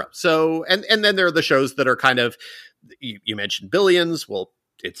 etc. So, and then there are the shows that are kind of, you mentioned Billions. Well,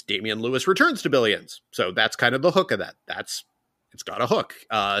 it's Damian Lewis returns to Billions. So that's kind of the hook of that. It's got a hook.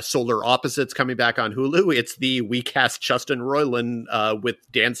 Solar Opposites coming back on Hulu. It's the We Cast Justin Roiland with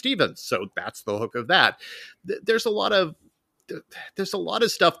Dan Stevens. So that's the hook of that. There's a lot of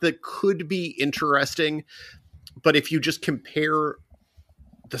stuff that could be interesting, but if you just compare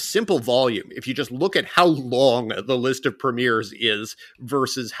the simple volume, if you just look at how long the list of premieres is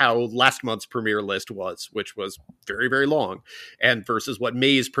versus how last month's premiere list was, which was very, very long, and versus what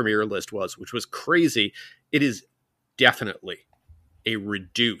May's premiere list was, which was crazy, it is definitely a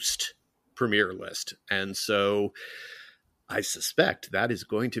reduced premiere list. And so I suspect that is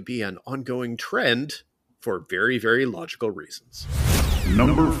going to be an ongoing trend for very, very logical reasons.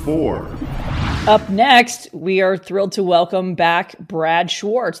 Number 4. Up next, we are thrilled to welcome back Brad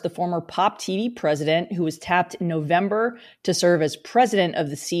Schwartz, the former Pop TV president who was tapped in November to serve as president of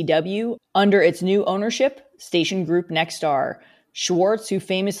the CW under its new ownership, station group Nexstar. Schwartz, who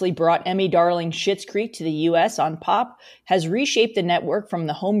famously brought Emmy darling Schitt's Creek to the U.S. on Pop, has reshaped the network from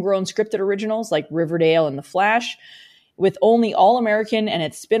the homegrown scripted originals like Riverdale and The Flash, with only All-American and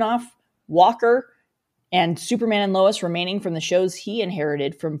its spinoff, Walker, and Superman and Lois remaining from the shows he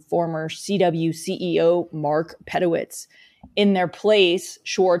inherited from former CW CEO Mark Pedowitz. In their place,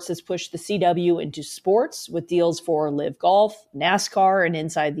 Schwartz has pushed the CW into sports with deals for Live Golf, NASCAR, and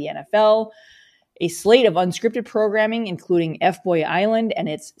Inside the NFL, a slate of unscripted programming including F-Boy Island and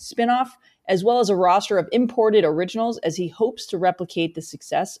its spinoff, as well as a roster of imported originals as he hopes to replicate the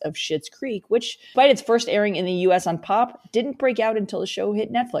success of Schitt's Creek, which, despite its first airing in the U.S. on Pop, didn't break out until the show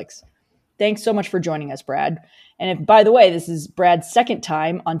hit Netflix. Thanks so much for joining us, Brad. And if, by the way, this is Brad's second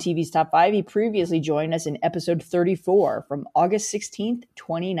time on TV's Top 5. He previously joined us in episode 34 from August 16th,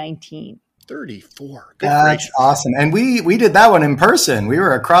 2019. 34. That's awesome. And we did that one in person. We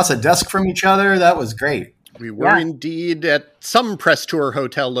were across a desk from each other. That was great. We were indeed at some press tour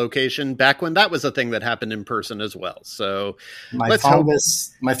hotel location back when that was a thing that happened in person as well. So my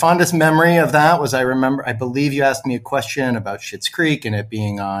fondest memory of that was I believe you asked me a question about Schitt's Creek and it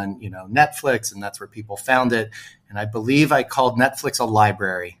being on, Netflix, and that's where people found it. And I believe I called Netflix a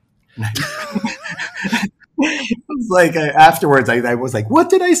library. It was like afterwards, I was like, what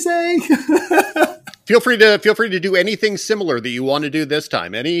did I say? Feel free to do anything similar that you want to do this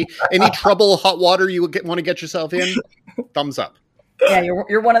time. Any trouble, hot water you want to get yourself in, thumbs up. Yeah,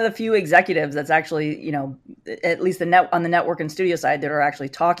 you're one of the few executives that's actually, at least on the network and studio side that are actually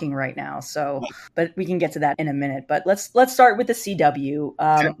talking right now. So, but we can get to that in a minute. But let's start with the CW.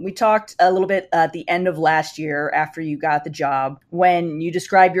 Okay. We talked a little bit at the end of last year after you got the job when you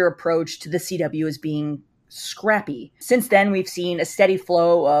described your approach to the CW as being scrappy. Since then, we've seen a steady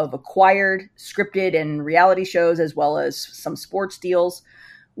flow of acquired, scripted, and reality shows, as well as some sports deals.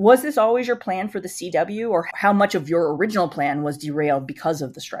 Was this always your plan for the CW, or how much of your original plan was derailed because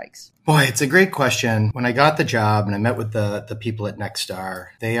of the strikes? Boy, it's a great question. When I got the job and I met with the people at Nexstar,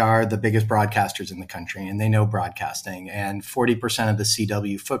 they are the biggest broadcasters in the country and they know broadcasting. And 40% of the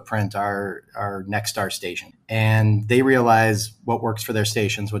CW footprint are Nexstar station. And they realize what works for their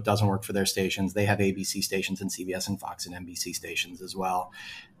stations, what doesn't work for their stations. They have ABC stations and CBS and Fox and NBC stations as well.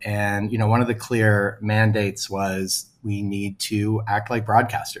 And, one of the clear mandates was we need to act like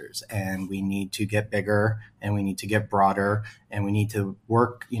broadcasters and we need to get bigger and we need to get broader and we need to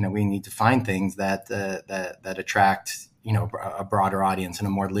work, we need to find things that attract, a broader audience and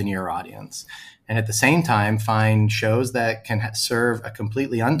a more linear audience. And at the same time, find shows that can serve a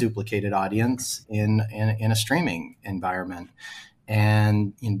completely unduplicated audience in a streaming environment.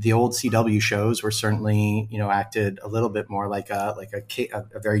 And the old CW shows were certainly, acted a little bit more like a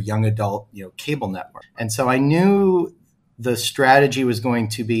very young adult, cable network. And so I knew the strategy was going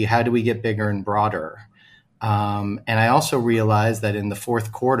to be, how do we get bigger and broader? And I also realized that in the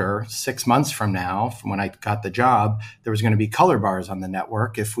fourth quarter, 6 months from now, from when I got the job, there was going to be color bars on the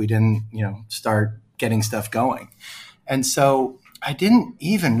network if we didn't, start getting stuff going. And so I didn't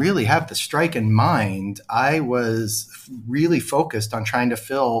even really have the strike in mind. I was really focused on trying to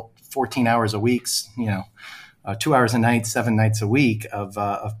fill 14 hours a week, 2 hours a night, 7 nights a week of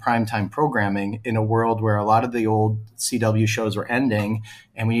primetime programming in a world where a lot of the old CW shows were ending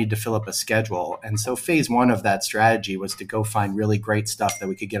and we needed to fill up a schedule. And so phase one of that strategy was to go find really great stuff that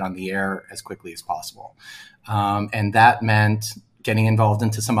we could get on the air as quickly as possible. And that meant getting involved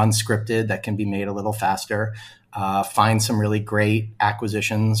into some unscripted that can be made a little faster, find some really great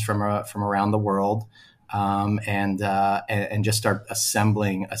acquisitions from around the world, and just start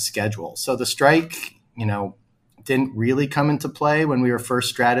assembling a schedule. So the strike, didn't really come into play when we were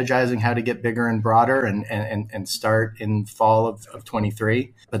first strategizing how to get bigger and broader and start in fall of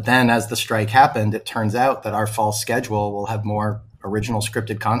 23. But then as the strike happened, it turns out that our fall schedule will have more original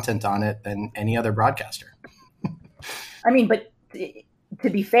scripted content on it than any other broadcaster. But to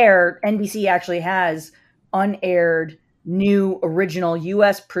be fair, NBC actually has unaired, new, original,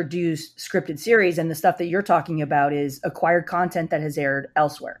 U.S.-produced scripted series, and the stuff that you're talking about is acquired content that has aired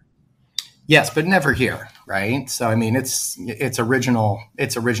elsewhere. Yes, but never here, right? So I mean, it's original.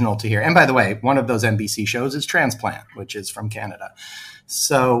 It's original to here. And by the way, one of those NBC shows is Transplant, which is from Canada.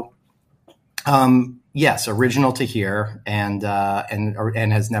 So yes, original to here, and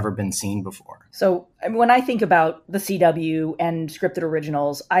has never been seen before. So when I think about the CW and scripted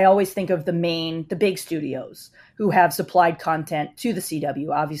originals, I always think of the big studios who have supplied content to the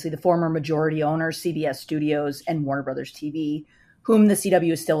CW. Obviously, the former majority owners, CBS Studios and Warner Brothers TV, whom the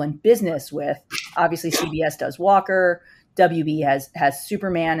CW is still in business with. Obviously, CBS does Walker. WB has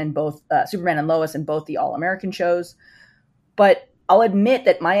Superman and both Superman and Lois and both the All American shows. But I'll admit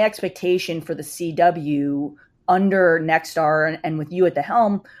that my expectation for the CW under Nexstar and with you at the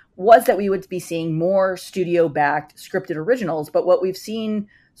helm was that we would be seeing more studio-backed scripted originals. But what we've seen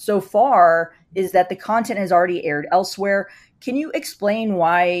so far is that the content has already aired elsewhere. Can you explain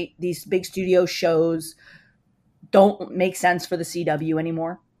why these big studio shows don't make sense for the CW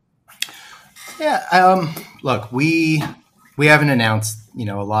anymore? Yeah. Look, we haven't announced,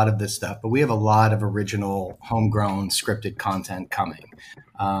 a lot of this stuff, but we have a lot of original homegrown scripted content coming.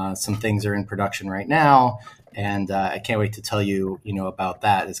 Some things are in production right now, and I can't wait to tell you, about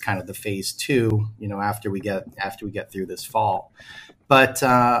that as kind of the phase 2, after we get through this fall. But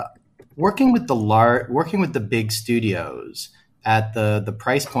working with the big studios at the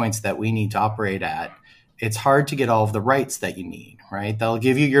price points that we need to operate at, it's hard to get all of the rights that you need, right? They'll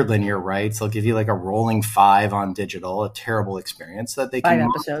give you your linear rights. They'll give you like a rolling 5 on digital, a terrible experience that they can 5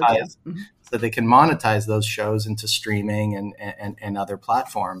 episodes, monetize, yeah. Mm-hmm. so they can monetize those shows into streaming and other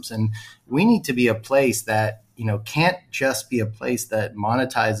platforms. And we need to be a place that, can't just be a place that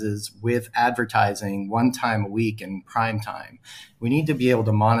monetizes with advertising one time a week in prime time. We need to be able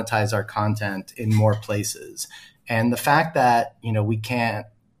to monetize our content in more places. And the fact that, we can't,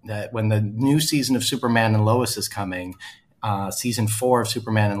 that when the new season of Superman and Lois is coming, season 4 of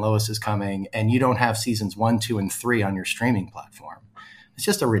Superman and Lois is coming, and you don't have seasons 1, 2, and 3 on your streaming platform. It's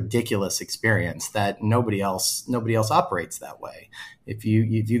just a ridiculous experience that nobody else operates that way. If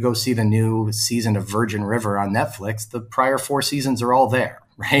you go see the new season of Virgin River on Netflix, the prior 4 seasons are all there,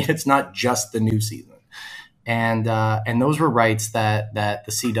 right? It's not just the new season. And those were rights that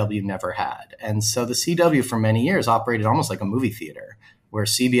the CW never had. And so the CW for many years operated almost like a movie theater, where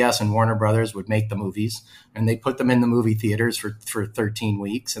CBS and Warner Brothers would make the movies and they put them in the movie theaters for 13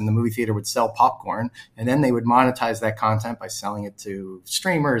 weeks, and the movie theater would sell popcorn, and then they would monetize that content by selling it to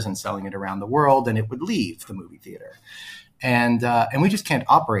streamers and selling it around the world, and it would leave the movie theater. And we just can't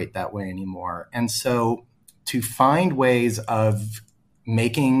operate that way anymore. And so to find ways of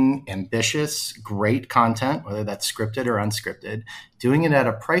making ambitious, great content, whether that's scripted or unscripted, doing it at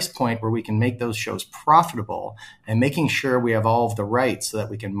a price point where we can make those shows profitable, and making sure we have all of the rights so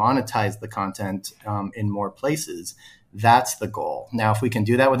that we can monetize the content in more places. That's the goal. Now, if we can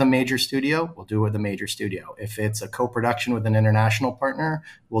do that with a major studio, we'll do it with a major studio. If it's a co-production with an international partner,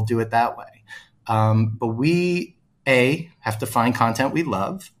 we'll do it that way. But we, have to find content we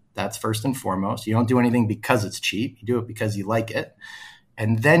love. That's first and foremost. You don't do anything because it's cheap. You do it because you like it.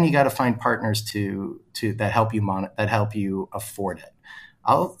 And then you got to find partners to that help you afford it.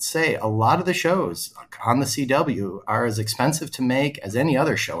 I'll say a lot of the shows on the CW are as expensive to make as any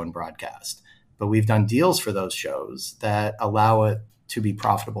other show in broadcast, but we've done deals for those shows that allow it to be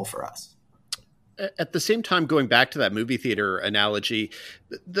profitable for us. At the same time, going back to that movie theater analogy,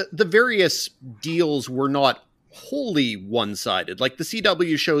 the various deals were not wholly one-sided. Like the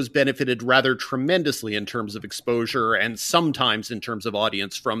CW shows benefited rather tremendously in terms of exposure and sometimes in terms of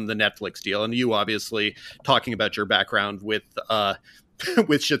audience from the Netflix deal. And you obviously, talking about your background with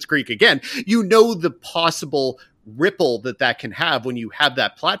with Schitt's Creek again, the possible ripple that can have when you have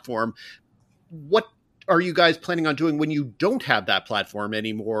that platform. What are you guys planning on doing when you don't have that platform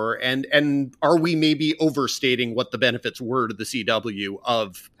anymore? And are we maybe overstating what the benefits were to the CW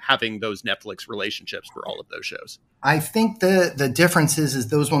of having those Netflix relationships for all of those shows? I think the difference is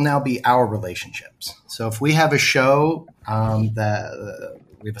those will now be our relationships. So if we have a show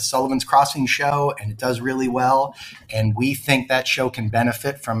we have a Sullivan's Crossing show and it does really well, and we think that show can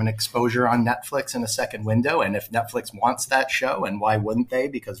benefit from an exposure on Netflix in a second window, and if Netflix wants that show, and why wouldn't they?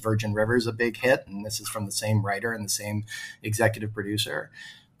 Because Virgin River is a big hit, and this is from the same writer and the same executive producer.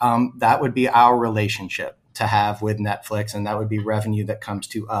 That would be our relationship to have with Netflix, and that would be revenue that comes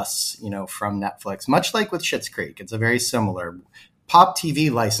to us, from Netflix. Much like with Schitt's Creek, it's a very similar. Pop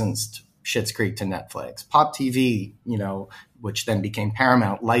TV licensed Schitt's Creek to Netflix. Pop TV, which then became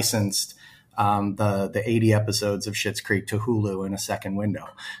Paramount, licensed the 80 episodes of Schitt's Creek to Hulu in a second window.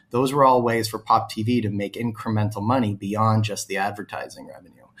 Those were all ways for Pop TV to make incremental money beyond just the advertising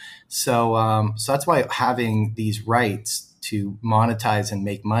revenue. So that's why having these rights to monetize and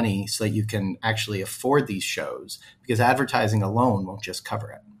make money so that you can actually afford these shows, because advertising alone won't just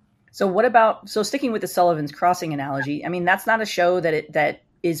cover it. So sticking with the Sullivan's Crossing analogy, I mean, that's not a show that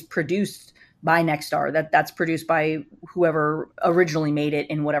is produced by Nexstar. That's produced by whoever originally made it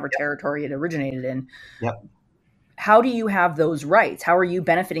in whatever territory it originated in. Yep. How do you have those rights? How are you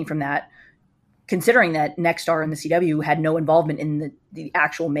benefiting from that, considering that Nexstar and the CW had no involvement in the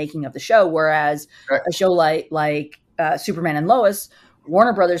actual making of the show, whereas a show like Superman and Lois,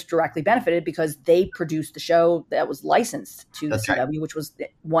 Warner Brothers directly benefited because they produced the show that was licensed to the CW, which was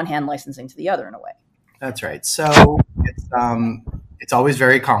one hand licensing to the other in a way. That's right. So it's always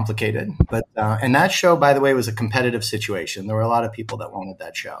very complicated, but and that show, by the way, was a competitive situation. There were a lot of people that wanted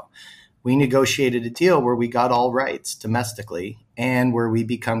that show. We negotiated a deal where we got all rights domestically and where we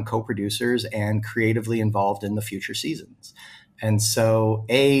become co-producers and creatively involved in the future seasons. And so,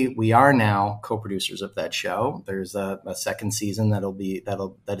 we are now co-producers of that show. There's a second season that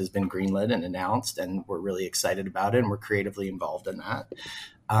has been greenlit and announced, and we're really excited about it, and we're creatively involved in that.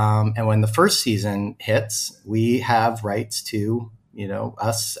 And when the first season hits, we have rights to,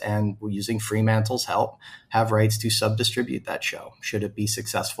 us, and we're using Fremantle's help, have rights to sub-distribute that show. Should it be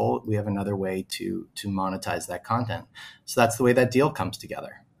successful, we have another way to monetize that content. So that's the way that deal comes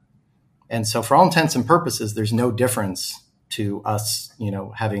together. And so for all intents and purposes, there's no difference to us,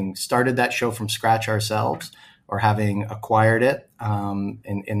 having started that show from scratch ourselves or having acquired it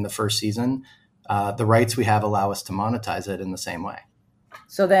in the first season. The rights we have allow us to monetize it in the same way.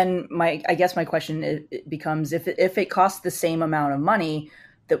 So then my question becomes, if it costs the same amount of money,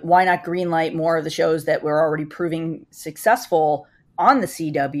 that why not greenlight more of the shows that were already proving successful on the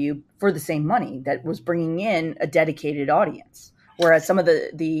CW for the same money that was bringing in a dedicated audience? Whereas some of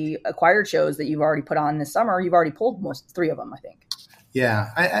the acquired shows that you've already put on this summer, you've already pulled most 3 of them, I think.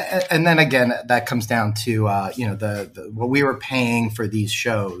 Yeah. And then again, that comes down to, what we were paying for these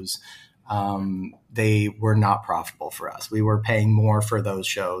shows. They were not profitable for us. We were paying more for those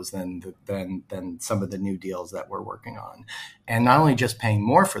shows than some of the new deals that we're working on. And not only just paying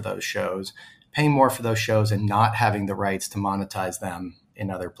more for those shows and not having the rights to monetize them in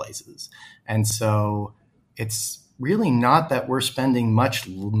other places. And so it's really not that we're spending much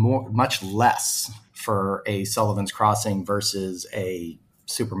less for a Sullivan's Crossing versus a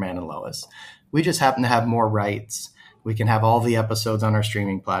Superman and Lois. We just happen to have more rights. We can have all the episodes on our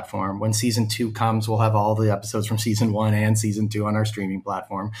streaming platform. When season 2 comes, we'll have all the episodes from season 1 and season 2 on our streaming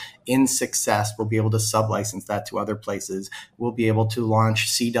platform. In success, we'll be able to sub-license that to other places. We'll be able to launch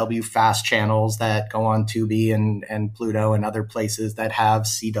CW fast channels that go on Tubi and Pluto and other places that have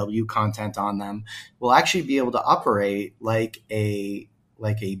CW content on them. We'll actually be able to operate like a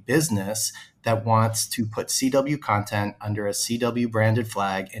business that wants to put CW content under a CW branded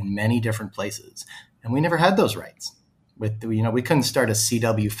flag in many different places. And we never had those rights. We couldn't start a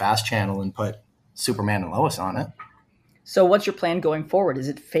CW fast channel and put Superman and Lois on it. So what's your plan going forward? Is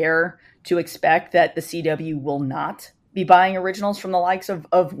it fair to expect that the CW will not be buying originals from the likes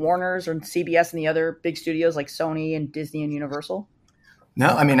of Warner's or CBS and the other big studios like Sony and Disney and Universal? No,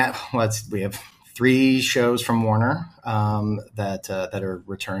 I mean, we have 3 shows from Warner that are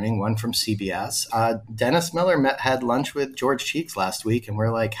returning, one from CBS. Dennis Miller had lunch with George Cheeks last week, and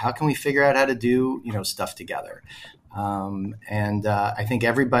we're like, how can we figure out how to do stuff together? I think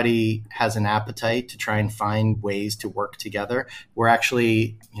everybody has an appetite to try and find ways to work together. We're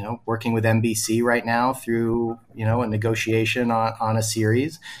actually, working with NBC right now through, a negotiation on a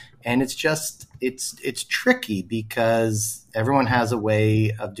series. And it's tricky because everyone has a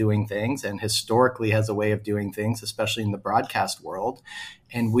way of doing things and historically has a way of doing things, especially in the broadcast world.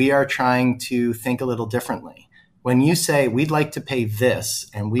 And we are trying to think a little differently. When you say we'd like to pay this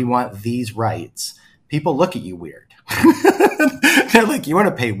and we want these rights, people look at you weird. They're like, you want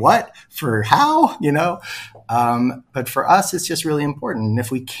to pay what for how, but for us, it's just really important. And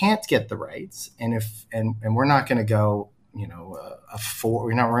if we can't get the rights and we're not going to go,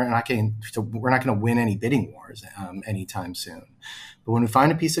 we're not going to win any bidding wars anytime soon. But when we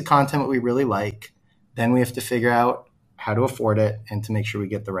find a piece of content that we really like, then we have to figure out how to afford it and to make sure we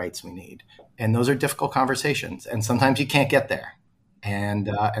get the rights we need. And those are difficult conversations. And sometimes you can't get there, and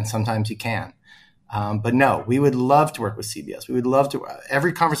sometimes you can. But no, we would love to work with CBS. We would love to.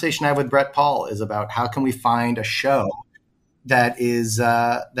 Every conversation I have with Brett Paul is about how can we find a show that is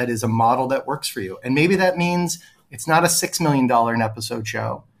a model that works for you. And maybe that means it's not a $6 million an episode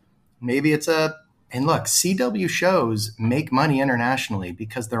show. Maybe it's a And look, CW shows make money internationally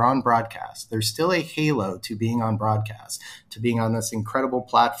because they're on broadcast. There's still a halo to being on broadcast, to being on this incredible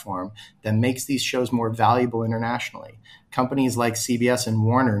platform that makes these shows more valuable internationally. Companies like CBS and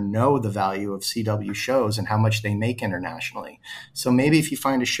Warner know the value of CW shows and how much they make internationally. So maybe if you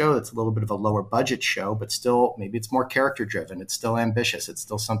find a show that's a little bit of a lower budget show, but still maybe it's more character driven, it's still ambitious, it's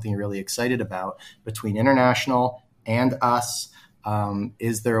still something you're really excited about, between international and us,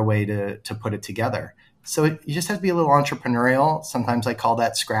 is there a way to put it together? So you just have to be a little entrepreneurial. Sometimes I call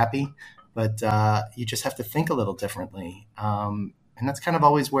that scrappy, but you just have to think a little differently. And that's kind of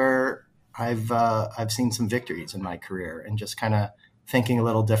always where I've seen some victories in my career, and just kind of thinking a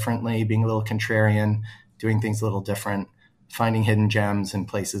little differently, being a little contrarian, doing things a little different, finding hidden gems in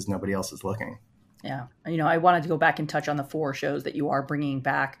places nobody else is looking. Yeah. I wanted to go back and touch on the 4 shows that you are bringing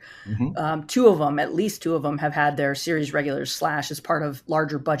back. Mm-hmm. 2 of them, at least 2 of them, have had their series regulars slashed as part of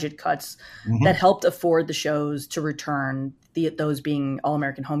larger budget cuts that helped afford the shows to return, those being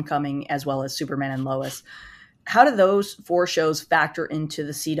All-American Homecoming as well as Superman and Lois. How do those 4 shows factor into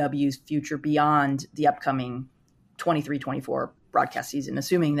the CW's future beyond the upcoming 23-24 broadcast season,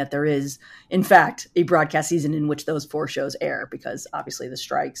 assuming that there is, in fact, a broadcast season in which those 4 shows air, because obviously the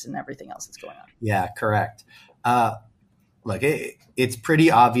strikes and everything else that's going on? Yeah, correct. Look, it's pretty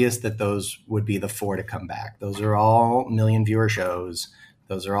obvious that those would be the 4 to come back. Those are all million viewer shows.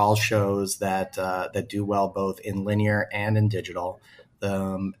 Those are all shows that do well both in linear and in digital.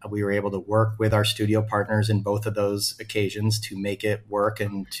 We were able to work with our studio partners in both of those occasions to make it work,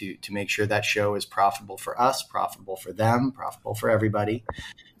 and to make sure that show is profitable for us, profitable for them, profitable for everybody.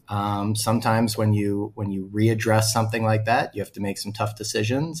 Sometimes when you readdress something like that, you have to make some tough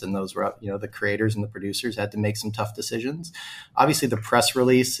decisions, and those were, the creators and the producers had to make some tough decisions. Obviously, the press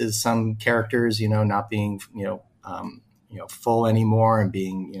release is some characters, not being, full anymore, and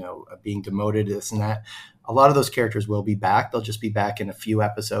being demoted, this and that. A lot of those characters will be back. They'll just be back in a few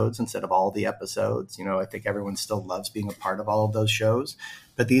episodes instead of all the episodes. I think everyone still loves being a part of all of those shows.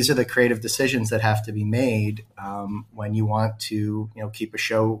 But these are the creative decisions that have to be made when you want to, keep a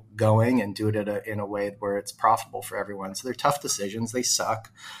show going and do it in a way where it's profitable for everyone. So they're tough decisions. They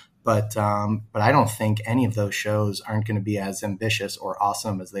suck. But I don't think any of those shows aren't going to be as ambitious or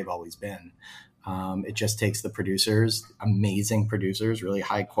awesome as they've always been. It just takes the producers, amazing producers, really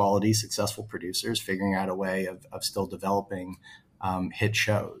high quality, successful producers, figuring out a way of still developing hit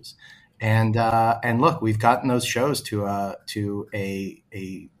shows. And look, we've gotten those shows to a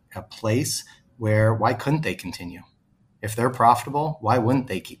place where, why couldn't they continue? If they're profitable, why wouldn't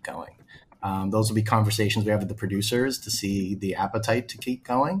they keep going? Those will be conversations we have with the producers to see the appetite to keep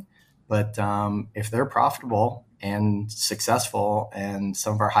going. But if they're profitable and successful and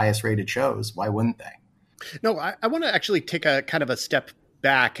some of our highest rated shows, why wouldn't they? No, I want to actually take a kind of a step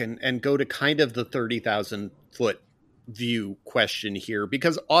back and go to kind of the 30,000 foot view question here,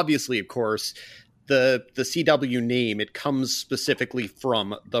 because obviously, of course, the CW name, it comes specifically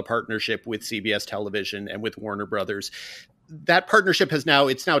from the partnership with CBS Television and with Warner Brothers. That partnership it's now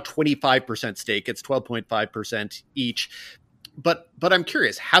 25% stake. It's 12.5% each. But I'm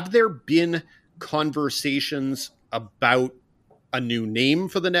curious, have there been conversations about a new name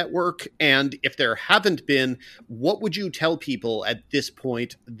for the network? And if there haven't been, what would you tell people at this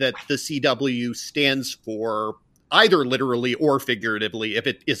point that the CW stands for, either literally or figuratively, if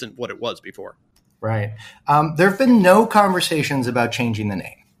it isn't what it was before? Right. There have been no conversations about changing the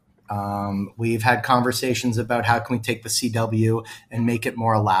name. We've had conversations about how can we take the CW and make it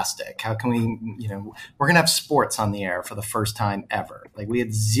more elastic? How can we, we're going to have sports on the air for the first time ever. Like, we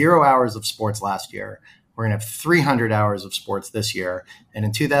had 0 hours of sports last year. We're going to have 300 hours of sports this year. And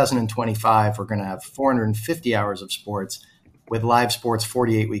in 2025, we're going to have 450 hours of sports, with live sports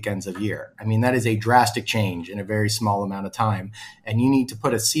 48 weekends a year. I mean, that is a drastic change in a very small amount of time. And you need to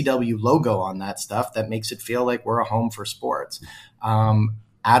put a CW logo on that stuff that makes it feel like we're a home for sports.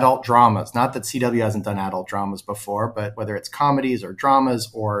 Adult dramas, not that CW hasn't done adult dramas before, but whether it's comedies or dramas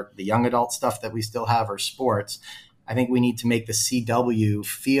or the young adult stuff that we still have, or sports, I think we need to make the CW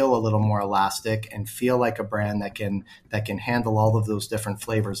feel a little more elastic and feel like a brand that can handle all of those different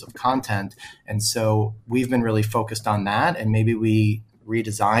flavors of content. And so we've been really focused on that. And maybe we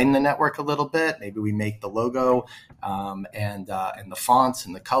redesign the network a little bit. Maybe we make the logo and the fonts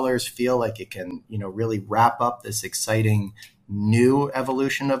and the colors feel like it can, really wrap up this exciting new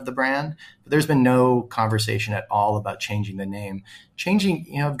evolution of the brand. But there's been no conversation at all about changing the name.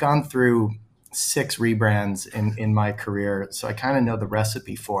 I've gone through 6 rebrands in my career, so I kind of know the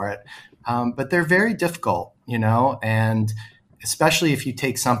recipe for it. But they're very difficult, and especially if you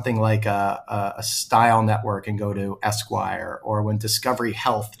take something like a Style Network and go to Esquire, or when Discovery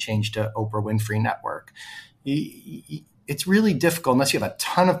Health changed to Oprah Winfrey Network. It's really difficult, unless you have a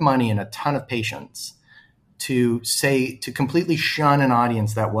ton of money and a ton of patience, to completely shun an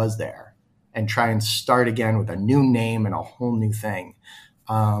audience that was there and try and start again with a new name and a whole new thing.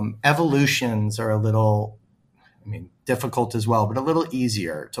 Evolutions are a little, difficult as well, but a little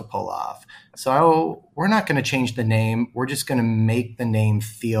easier to pull off. So we're not going to change the name. We're just going to make the name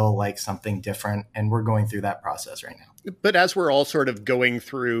feel like something different. And we're going through that process right now. But as we're all sort of going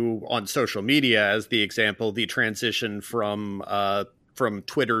through on social media, as the example, the transition from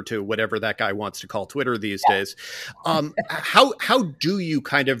Twitter to whatever that guy wants to call Twitter these days. How do you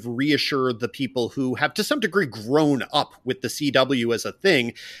kind of reassure the people who have to some degree grown up with the CW as a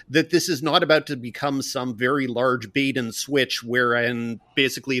thing that this is not about to become some very large bait and switch wherein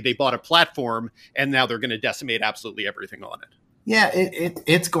basically they bought a platform and now they're going to decimate absolutely everything on it? Yeah,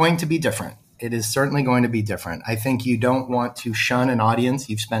 it's going to be different. It is certainly going to be different. I think you don't want to shun an audience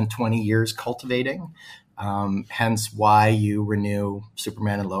you've spent 20 years cultivating. Hence why you renew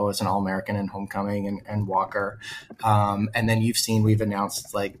Superman and Lois and All-American and Homecoming and Walker. And then we've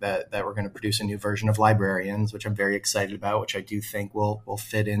announced like that we're going to produce a new version of Librarians, which I'm very excited about, which I do think will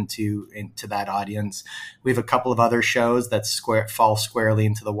fit into that audience. We have a couple of other shows that fall squarely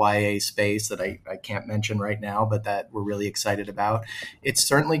into the YA space that I can't mention right now, but that we're really excited about. It's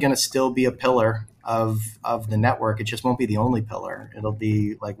certainly going to still be a pillar of the network. It just won't be the only pillar. It'll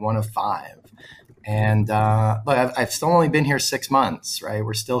be like one of 5. And look, I've still only been here 6 months, right?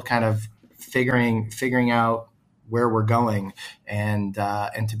 We're still kind of figuring out where we're going, and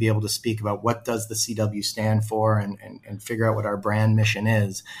to be able to speak about what does the CW stand for, and figure out what our brand mission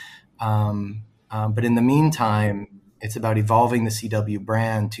is. But in the meantime, it's about evolving the CW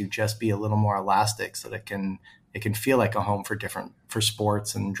brand to just be a little more elastic, so that it can feel like a home for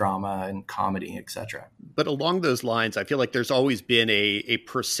sports and drama and comedy, et cetera. But along those lines, I feel like there's always been a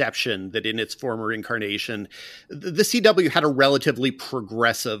perception that in its former incarnation, the CW had a relatively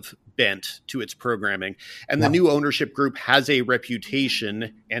progressive bent to its programming. And the new ownership group has a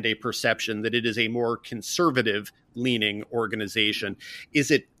reputation and a perception that it is a more conservative leaning organization. Is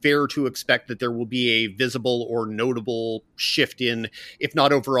it fair to expect that there will be a visible or notable shift in, if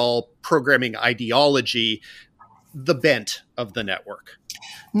not overall programming ideology, the bent of the network?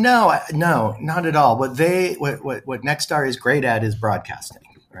 No, not at all. What Nexstar is great at is broadcasting,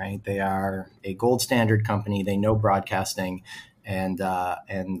 right? They are a gold standard company. They know broadcasting, and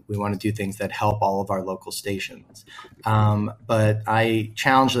we want to do things that help all of our local stations. But I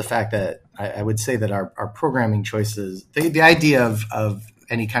challenge the fact that I would say that our programming choices, the idea of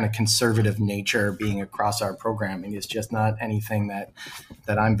any kind of conservative nature being across our programming is just not anything that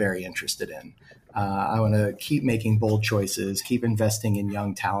I'm very interested in. I want to keep making bold choices, keep investing in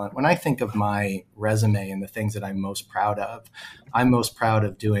young talent. When I think of my resume and the things that I'm most proud of, I'm most proud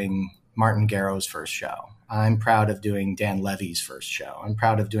of doing Martin Garrow's first show. I'm proud of doing Dan Levy's first show. I'm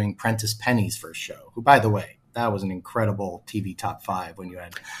proud of doing Prentice Penny's first show, who, by the way, that was an incredible TV top 5 when you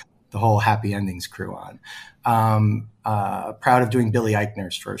had the whole Happy Endings crew on. Proud of doing Billy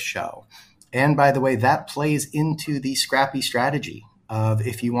Eichner's first show. And by the way, that plays into the scrappy strategy of,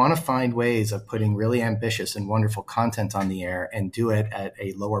 if you want to find ways of putting really ambitious and wonderful content on the air and do it at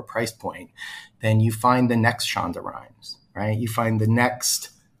a lower price point, then you find the next Shonda Rhimes, right? You find the next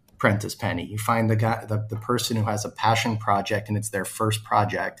Prentice Penny. You find the guy, the person who has a passion project and it's their first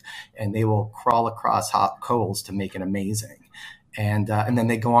project, and they will crawl across hot coals to make it amazing. And then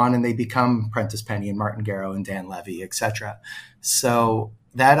they go on and they become Prentice Penny and Martin Garrow and Dan Levy, et cetera. So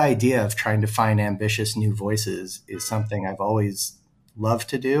that idea of trying to find ambitious new voices is something I've always loved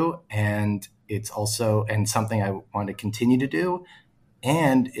to do, and it's also something I want to continue to do,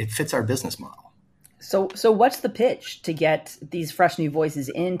 and it fits our business model. So what's the pitch to get these fresh new voices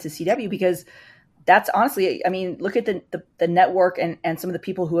into CW? Because that's honestly, I mean, look at the network and some of the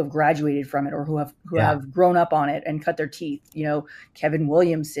people who have graduated from it, or who have grown up on it and cut their teeth. You know, Kevin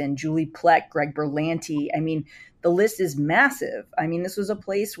Williamson, Julie Plec, Greg Berlanti. I mean, the list is massive. I mean, this was a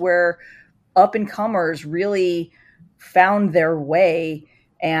place where up and comers really found their way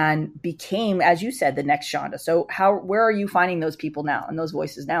and became, as you said, the next Shonda. So where are you finding those people now and those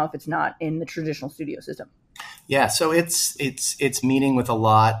voices now, if it's not in the traditional studio system? Yeah, so it's meeting with a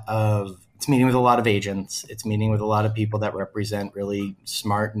lot of It's meeting with a lot of agents. It's meeting with a lot of people that represent really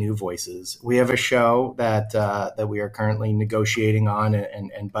smart new voices. We have a show that we are currently negotiating on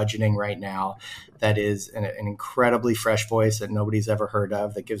and budgeting right now that is an incredibly fresh voice that nobody's ever heard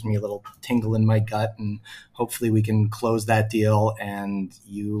of, that gives me a little tingle in my gut. And hopefully we can close that deal and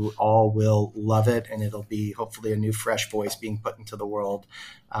you all will love it. And it'll be hopefully a new fresh voice being put into the world.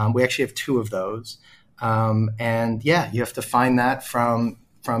 We actually have 2 of those. And yeah, you have to find that from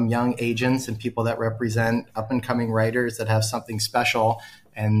young agents and people that represent up and coming writers that have something special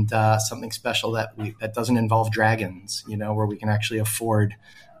and something special that doesn't involve dragons, where we can actually afford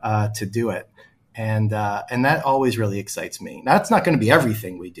to do it. And that always really excites me. Now, that's not going to be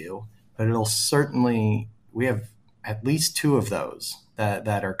everything we do, but it'll certainly, we have at least 2 of those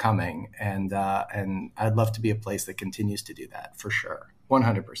that are coming. And I'd love to be a place that continues to do that for sure.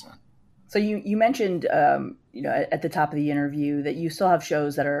 100%. So you mentioned, at the top of the interview that you still have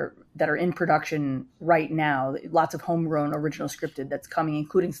shows that are in production right now. Lots of homegrown original scripted that's coming,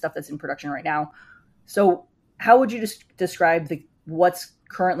 including stuff that's in production right now. So how would you describe what's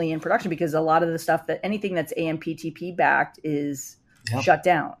currently in production? Because a lot of the stuff anything that's AMPTP backed is shut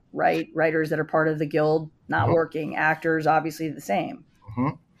down, right? Writers that are part of the guild not working, actors obviously the same.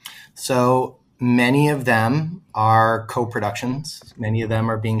 So many of them are co-productions. Many of them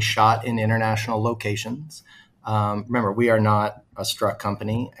are being shot in international locations. Remember, we are not a Struck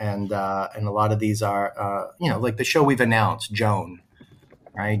company, and a lot of these are, like the show we've announced, Joan,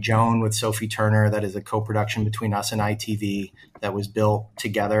 right? Joan with Sophie Turner, that is a co-production between us and ITV that was built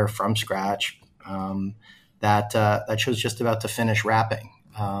together from scratch. That show's just about to finish wrapping.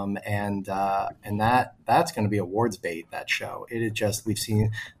 And that's going to be awards bait, that show. We've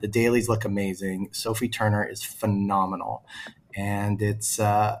seen the dailies look amazing. Sophie Turner is phenomenal. And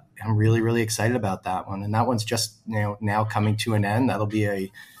I'm really, really excited about that one. And that one's just, now coming to an end. That'll be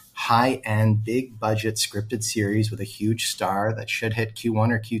a high-end, big-budget scripted series with a huge star that should hit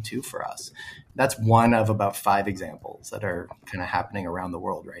Q1 or Q2 for us. That's one of about 5 examples that are kind of happening around the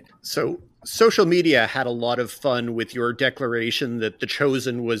world right now. So social media had a lot of fun with your declaration that The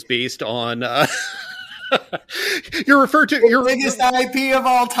Chosen was based on... You're referred to... The biggest IP of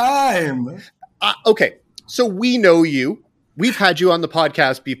all time. Okay, so we know you. We've had you on the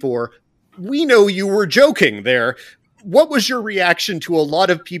podcast before. We know you were joking there. What was your reaction to a lot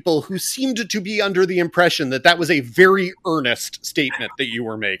of people who seemed to be under the impression that was a very earnest statement that you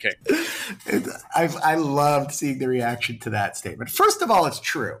were making? I loved seeing the reaction to that statement. First of all, it's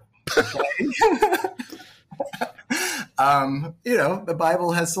true. Okay? The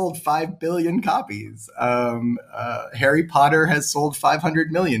Bible has sold 5 billion copies. Harry Potter has sold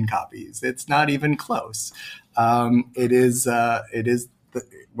 500 million copies. It's not even close. It is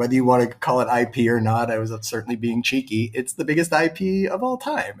whether you want to call it IP or not, I was certainly being cheeky. It's the biggest IP of all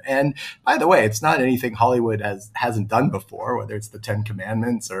time. And by the way, it's not anything Hollywood hasn't done before, whether it's the 10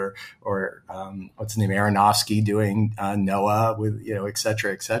 Commandments or what's his name, Aronofsky doing Noah with, et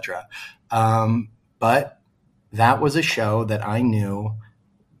cetera, et cetera. But that was a show that I knew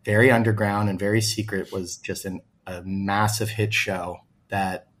very underground and very secret was just a massive hit show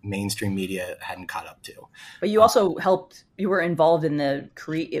that mainstream media hadn't caught up to. But you also you were involved in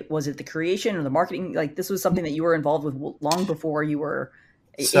was it the creation or the marketing? Like this was something that you were involved with long before you were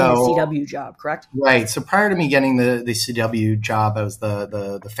in the CW job, correct? Right. So prior to me getting the CW job, I was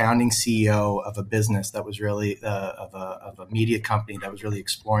the founding CEO of a business that was really of a media company that was really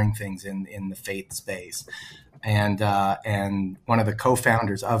exploring things in the faith space. And one of the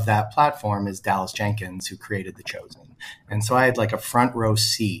co-founders of that platform is Dallas Jenkins, who created The Chosen. And so I had like a front row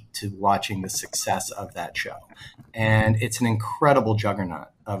seat to watching the success of that show. And it's an incredible juggernaut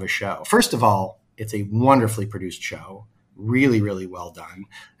of a show. First of all, it's a wonderfully produced show, really, really well done.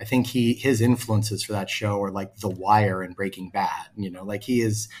 I think his influences for that show are like The Wire and Breaking Bad. Like he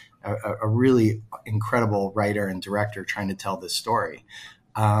is a really incredible writer and director trying to tell this story.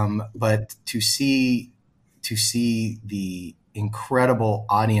 But to see the incredible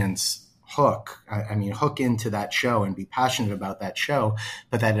audience hook into that show and be passionate about that show,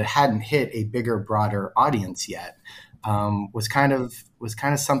 but that it hadn't hit a bigger, broader audience yet, was kind of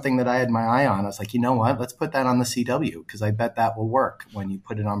something that I had my eye on. I was like, you know what, let's put that on the CW because I bet that will work when you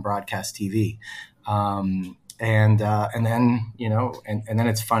put it on broadcast TV. And then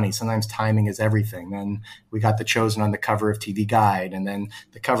it's funny. Sometimes timing is everything. Then we got The Chosen on the cover of TV Guide, and then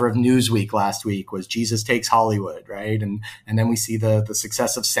the cover of Newsweek last week was Jesus Takes Hollywood, right? And then we see the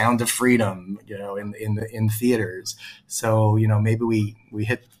success of Sound of Freedom, in theaters. So maybe we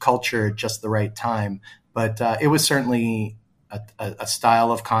hit culture at just the right time. But it was certainly a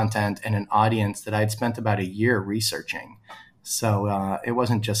style of content and an audience that I'd spent about a year researching. So it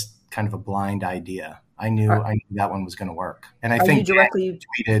wasn't just kind of a blind idea. I knew that one was going to work. And I think you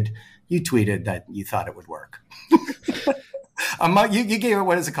tweeted that you thought it would work. You gave it,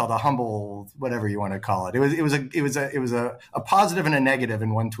 what is it called? A humble, whatever you want to call it. It was a positive and a negative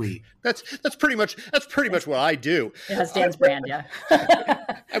in one tweet. That's pretty much what I do. It has Dan's brand, yeah.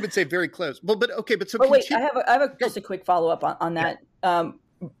 I would say very close. But wait, I have just a quick follow up on that. Yeah.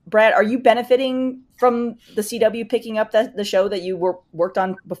 Brad, are you benefiting from the CW picking up the show that you worked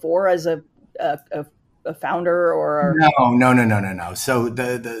on before as a founder or? No. So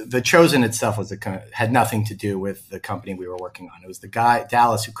the Chosen itself had nothing to do with the company we were working on. It was the guy,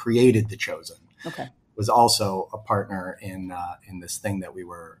 Dallas, who created the Chosen. Okay. Was also a partner in this thing that we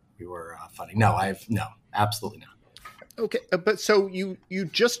were funding. No, absolutely not. Okay, but so you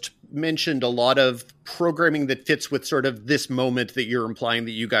just mentioned a lot of programming that fits with sort of this moment that you're implying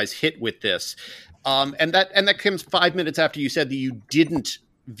that you guys hit with this, and that comes 5 minutes after you said that you didn't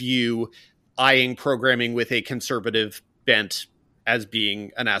view eyeing programming with a conservative bent as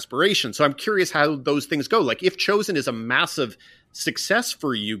being an aspiration. So I'm curious how those things go. Like, if Chosen is a massive success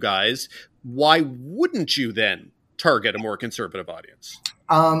for you guys, why wouldn't you then target a more conservative audience?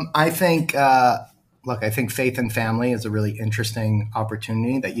 I think. Look, I think faith and family is a really interesting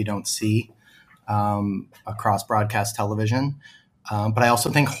opportunity that you don't see across broadcast television. But I also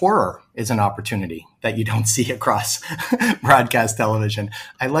think horror is an opportunity that you don't see across broadcast television.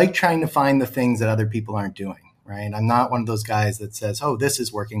 I like trying to find the things that other people aren't doing, right? I'm not one of those guys that says, oh, this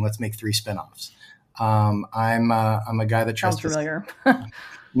is working, let's make 3 spinoffs. I'm a guy that tries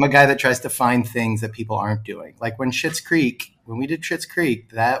I'm a guy that tries to find things that people aren't doing. Like when we did Schitt's Creek,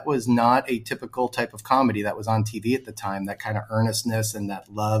 that was not a typical type of comedy that was on TV at the time, that kind of earnestness and that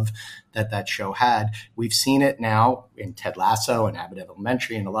love that show had. We've seen it now in Ted Lasso and Abbott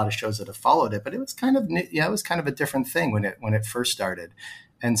Elementary and a lot of shows that have followed it, but it was kind of a different thing when it first started.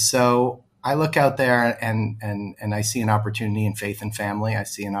 And so I look out there and I see an opportunity in faith and family. I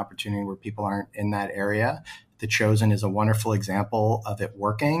see an opportunity where people aren't in that area. The Chosen is a wonderful example of it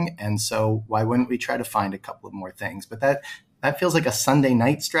working. And so why wouldn't we try to find a couple of more things? But that feels like a Sunday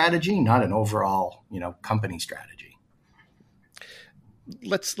night strategy, not an overall, company strategy.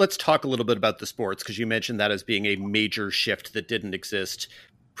 Let's talk a little bit about the sports, because you mentioned that as being a major shift that didn't exist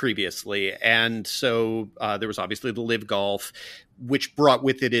previously. And so there was obviously the Live Golf, which brought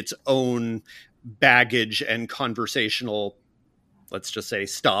with it its own baggage and conversational, let's just say,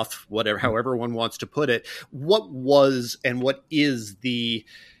 stuff, however one wants to put it. What was and what is the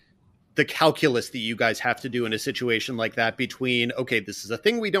calculus that you guys have to do in a situation like that between, okay, this is a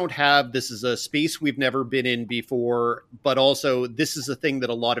thing we don't have, this is a space we've never been in before, but also this is a thing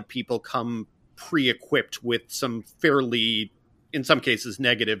that a lot of people come pre-equipped with some fairly, in some cases,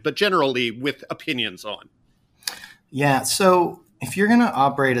 negative, but generally with opinions on? Yeah, so if you're going to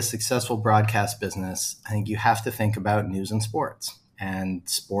operate a successful broadcast business, I think you have to think about news and sports. And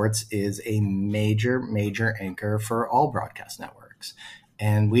sports is a major, major anchor for all broadcast networks.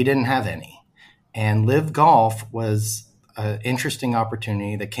 And we didn't have any. And Live Golf was an interesting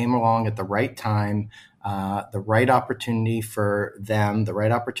opportunity that came along at the right time, the right opportunity for them, the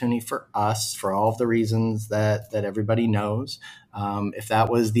right opportunity for us, for all of the reasons that everybody knows. If that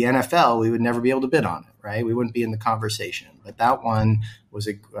was the NFL, we would never be able to bid on it, right? We wouldn't be in the conversation. But that one was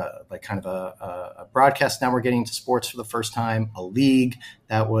a broadcast network getting into sports for the first time, a league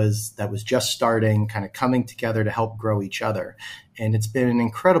that was just starting, kind of coming together to help grow each other. And it's been an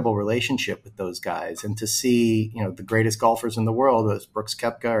incredible relationship with those guys. And to see, the greatest golfers in the world, was Brooks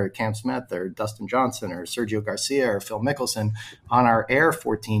Koepka or Cam Smith or Dustin Johnson or Sergio Garcia or Phil Mickelson on our air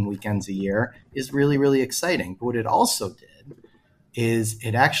 14 weekends a year is really, really exciting. But what it also did is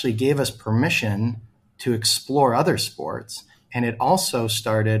it actually gave us permission to explore other sports. And it also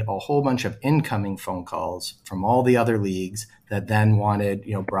started a whole bunch of incoming phone calls from all the other leagues that then wanted,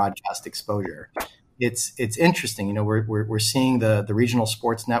 broadcast exposure. It's interesting. We're seeing the regional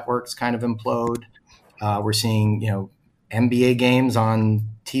sports networks kind of implode. We're seeing, NBA games on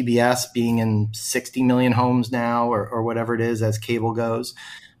TBS being in 60 million homes now or whatever it is as cable goes.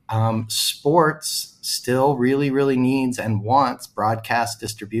 Sports still really, really needs and wants broadcast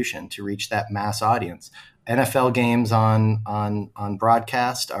distribution to reach that mass audience. NFL games on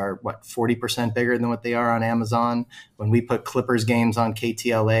broadcast are 40% bigger than what they are on Amazon. When we put Clippers games on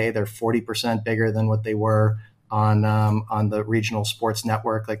KTLA, they're 40% bigger than what they were on the regional sports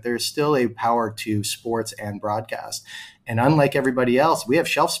network. Like, there's still a power to sports and broadcast. And unlike everybody else, we have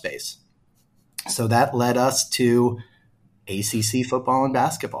shelf space. So that led us to ACC football and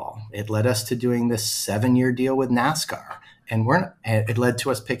basketball. It led us to doing this 7-year deal with NASCAR. And it led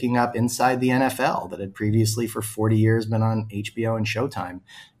to us picking up Inside the NFL that had previously for 40 years been on HBO and Showtime.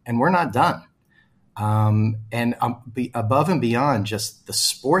 And we're not done. Above and beyond just the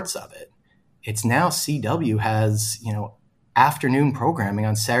sports of it, it's now CW has, afternoon programming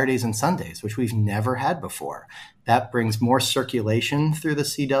on Saturdays and Sundays, which we've never had before. That brings more circulation through the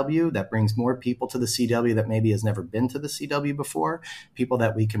CW. That brings more people to the CW that maybe has never been to the CW before, people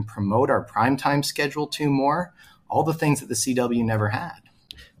that we can promote our primetime schedule to more, all the things that the CW never had.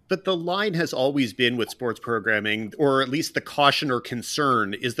 But the line has always been with sports programming, or at least the caution or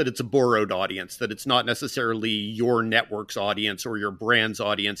concern, is that it's a borrowed audience, that it's not necessarily your network's audience or your brand's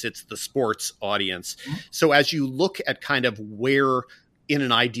audience, it's the sports audience. Mm-hmm. So as you look at kind of where in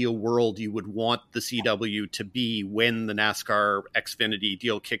an ideal world you would want the CW to be when the NASCAR Xfinity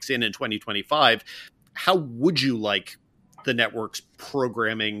deal kicks in 2025, how would you like the network's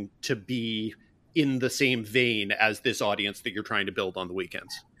programming to be in the same vein as this audience that you're trying to build on the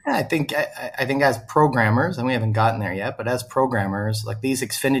weekends? I think as programmers, and we haven't gotten there yet, but as programmers, like these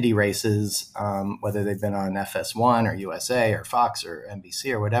Xfinity races, whether they've been on FS1 or USA or Fox or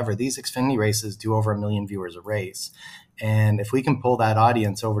NBC or whatever, these Xfinity races do over 1 million viewers a race. And if we can pull that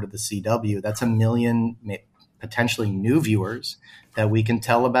audience over to the CW, that's 1 million potentially new viewers that we can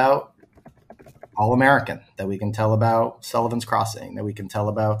tell about All American, that we can tell about Sullivan's Crossing, that we can tell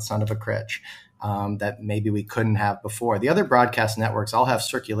about Son of a Critch. That maybe we couldn't have before. The other broadcast networks all have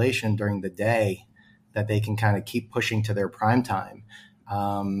circulation during the day that they can kind of keep pushing to their prime time.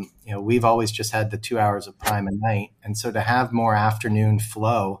 We've always just had the 2 hours of prime at night. And so to have more afternoon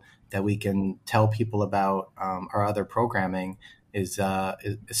flow that we can tell people about our other programming is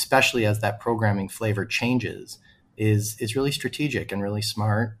especially as that programming flavor changes, is really strategic and really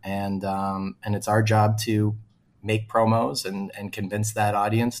smart. And it's our job to make promos and convince that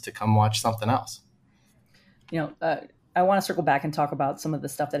audience to come watch something else. I want to circle back and talk about some of the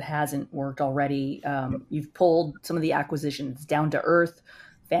stuff that hasn't worked already. You've pulled some of the acquisitions, Down to Earth,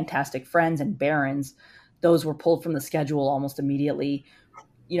 Fantastic Friends, and Barons. Those were pulled from the schedule almost immediately.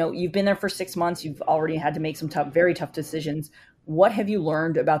 You've been there for 6 months. You've already had to make some very tough decisions. What have you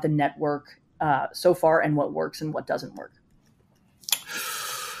learned about the network so far, and what works and what doesn't work?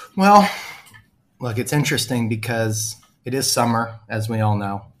 Well, look, it's interesting because it is summer, as we all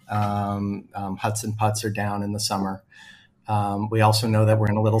know. Huts and putts are down in the summer. We also know that we're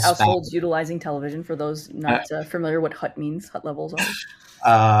in a little households utilizing television, for those not familiar what hut means, hut levels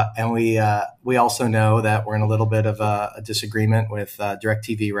are. And we also know that we're in a little bit of a disagreement with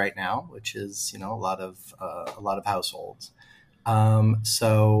DirecTV right now, which is a lot of households.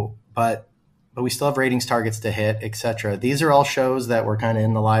 But we still have ratings targets to hit, et cetera. These are all shows that were kind of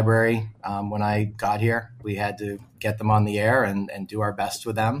in the library when I got here. We had to get them on the air and do our best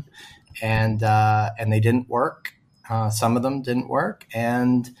with them. And they didn't work. Some of them didn't work.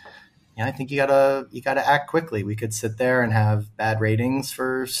 And I think you gotta act quickly. We could sit there and have bad ratings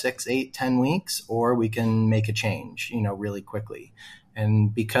for 6, 8, 10 weeks, or we can make a change, really quickly.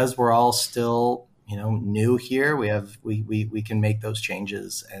 And because we're all still new here, we can make those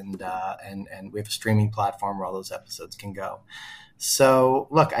changes, and we have a streaming platform where all those episodes can go. So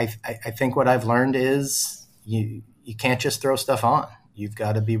look, I think what I've learned is you can't just throw stuff on. You've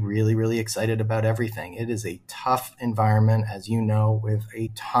got to be really, really excited about everything. It is a tough environment, as you know, with a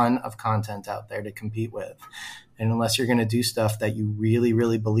ton of content out there to compete with. And unless you're going to do stuff that you really,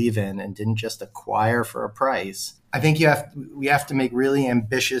 really believe in and didn't just acquire for a price, I think we have to make really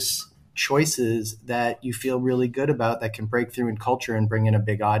ambitious choices that you feel really good about that can break through in culture and bring in a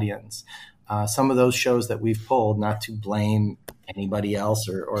big audience. Some of those shows that we've pulled, not to blame anybody else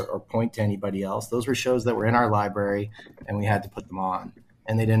or point to anybody else, those were shows that were in our library and we had to put them on,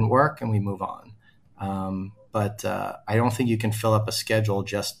 and they didn't work and we move on. But I don't think you can fill up a schedule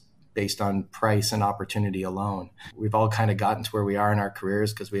just based on price and opportunity alone. We've all kind of gotten to where we are in our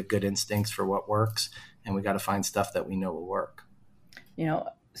careers because we have good instincts for what works, and we got to find stuff that we know will work.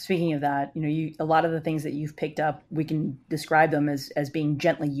 Speaking of that, a lot of the things that you've picked up, we can describe them as being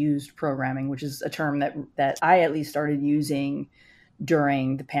gently used programming, which is a term that I at least started using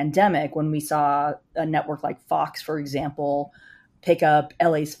during the pandemic when we saw a network like Fox, for example, pick up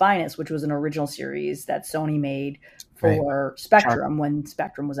LA's Finest, which was an original series that Sony made for Spectrum when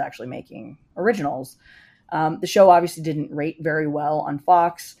Spectrum was actually making originals. The show obviously didn't rate very well on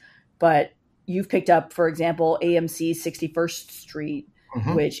Fox, but you've picked up, for example, AMC's 61st Street,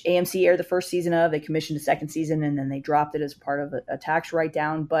 which AMC aired the first season of. They commissioned a second season, and then they dropped it as part of a tax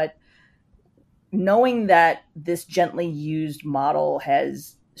write-down. But knowing that this gently used model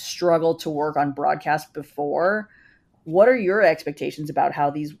has struggled to work on broadcast before, what are your expectations about how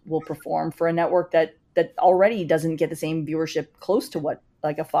these will perform for a network that that already doesn't get the same viewership close to what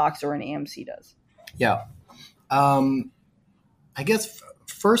like a Fox or an AMC does. Yeah. I guess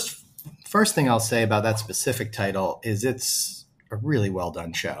first thing I'll say about that specific title is it's a really well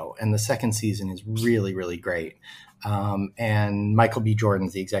done show. And the second season is really, really great. And Michael B.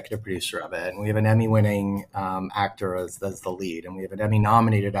 Jordan's the executive producer of it. And we have an Emmy-winning actor as the lead. And we have an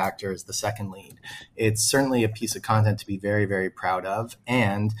Emmy-nominated actor as the second lead. It's certainly a piece of content to be very, very proud of.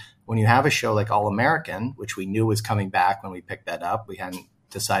 And when you have a show like All American, which we knew was coming back when we picked that up, we hadn't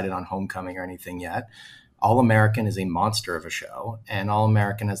decided on Homecoming or anything yet. All American is a monster of a show, and All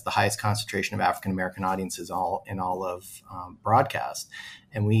American has the highest concentration of African American audiences in all of broadcast.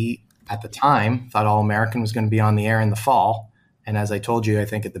 And we, at the time, thought All American was going to be on the air in the fall. And as I told you, I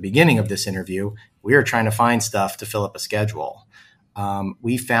think at the beginning of this interview, we were trying to find stuff to fill up a schedule.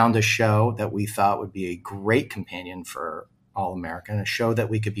 We found a show that we thought would be a great companion for All American, a show that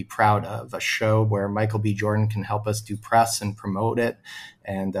we could be proud of, a show where Michael B. Jordan can help us do press and promote it,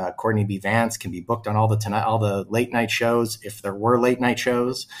 and Courtney B. Vance can be booked on all the late night shows if there were late night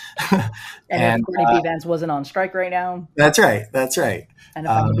shows. and if Courtney B. Vance wasn't on strike right now. That's right. And if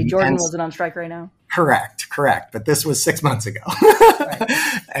Michael B. Jordan wasn't on strike right now. Correct. But this was 6 months ago.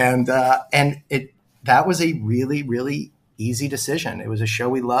 Right. And that was a really, really easy decision. It was a show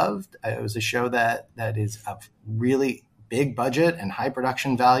we loved. It was a show that is of really big budget and high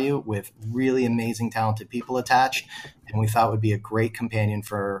production value with really amazing, talented people attached. And we thought would be a great companion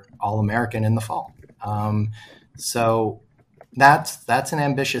for All American in the fall. So that's an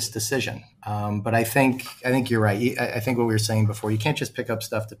ambitious decision. But I think you're right. I think what we were saying before, you can't just pick up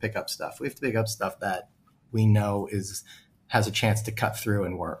stuff to pick up stuff. We have to pick up stuff that we know has a chance to cut through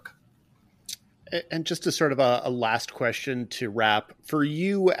and work. And just as sort of a last question to wrap, for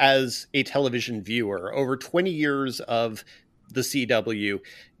you as a television viewer, over 20 years of the CW,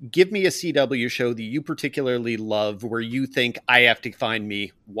 give me a CW show that you particularly love where you think I have to find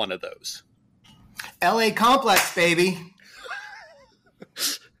me one of those. LA Complex, baby.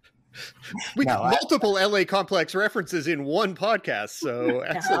 Multiple LA Complex references in one podcast. So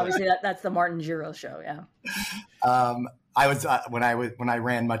obviously that's the Martin Giro show. Yeah. I was when I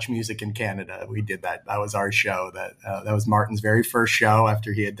ran Much Music in Canada, we did that. That was our show. That was Martin's very first show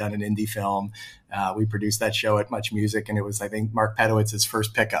after he had done an indie film. We produced that show at Much Music, and it was, I think, Mark Pedowitz's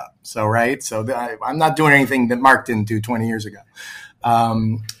first pickup. So I'm not doing anything that Mark didn't do 20 years ago.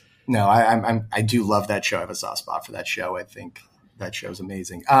 No, I do love that show. I have a soft spot for that show. I think that show's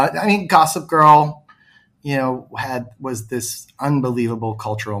amazing. Gossip Girl, was this unbelievable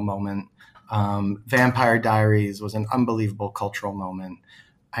cultural moment. Vampire Diaries was an unbelievable cultural moment.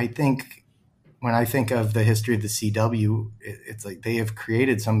 I think when I think of the history of the CW, it's like they have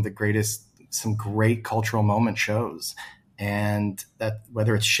created some great cultural moment shows. And that,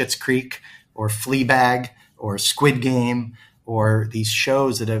 whether it's Schitt's Creek or Fleabag or Squid Game or these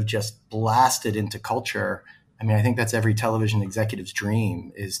shows that have just blasted into culture, I think that's every television executive's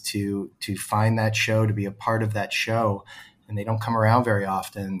dream, is to find that show, to be a part of that show. And they don't come around very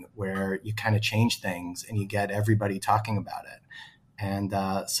often, where you kind of change things and you get everybody talking about it. And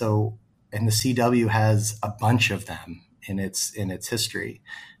the CW has a bunch of them in its history.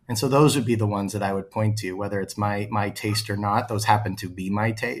 And so those would be the ones that I would point to, whether it's my taste or not. Those happen to be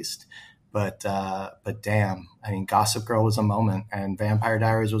my taste. But damn, Gossip Girl was a moment, and Vampire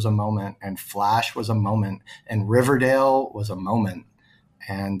Diaries was a moment, and Flash was a moment, and Riverdale was a moment.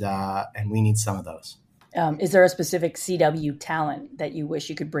 And we need some of those. Is there a specific CW talent that you wish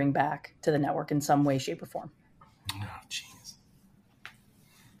you could bring back to the network in some way, shape, or form? Oh, jeez.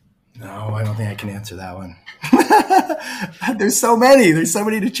 No, I don't think I can answer that one. There's so many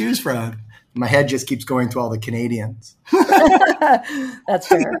to choose from. My head just keeps going to all the Canadians. That's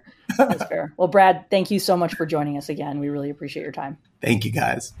fair. Well, Brad, thank you so much for joining us again. We really appreciate your time. Thank you,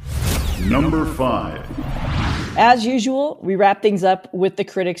 guys. Number 5. As usual, we wrap things up with the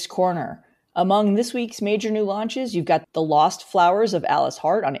Critics' Corner. Among this week's major new launches, you've got The Lost Flowers of Alice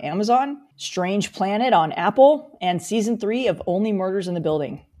Hart on Amazon, Strange Planet on Apple, and Season 3 of Only Murders in the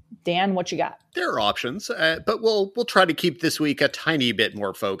Building. Dan, what you got? There are options, but we'll try to keep this week a tiny bit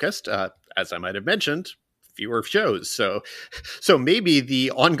more focused. As I might have mentioned, fewer shows. So maybe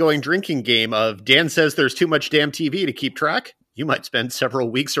the ongoing drinking game of Dan says there's too much damn TV to keep track. You might spend several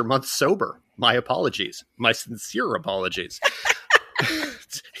weeks or months sober. My apologies. My sincere apologies.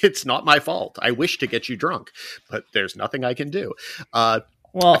 It's not my fault. I wish to get you drunk, but there's nothing I can do. I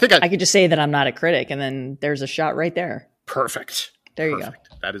could just say that I'm not a critic, and then there's a shot right there. Perfect. There you go.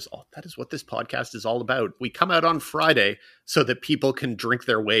 That is all. That is what this podcast is all about. We come out on Friday so that people can drink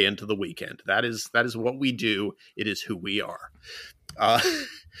their way into the weekend. That is what we do. It is who we are.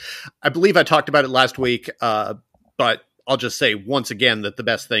 I believe I talked about it last week, but I'll just say once again that the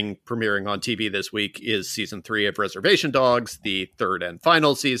best thing premiering on TV this week is season 3 of Reservation Dogs, the third and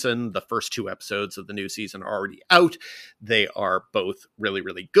final season. The first 2 episodes of the new season are already out. They are both really,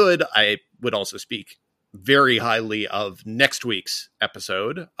 really good. I would also speak very highly of next week's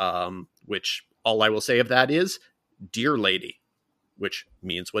episode, which all I will say of that is, Dear Lady, which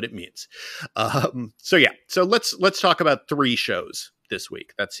means what it means. So let's talk about 3 shows this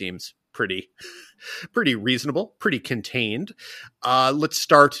week. That seems pretty reasonable, pretty contained. Let's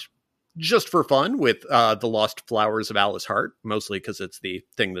start just for fun with The Lost Flowers of Alice Hart, mostly because it's the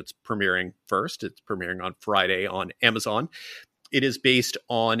thing that's premiering first. It's premiering on Friday on Amazon. It is based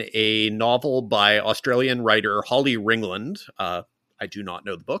on a novel by Australian writer Holly Ringland. I do not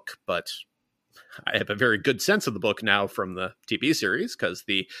know the book, but I have a very good sense of the book now from the TV series, because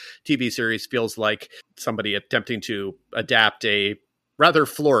the TV series feels like somebody attempting to adapt a rather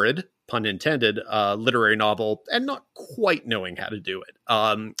florid, pun intended, literary novel and not quite knowing how to do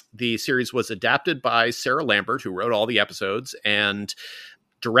it. The series was adapted by Sarah Lambert, who wrote all the episodes, and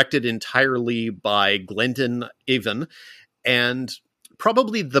directed entirely by Glendon Avon. And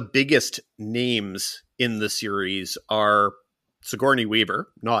probably the biggest names in the series are Sigourney Weaver,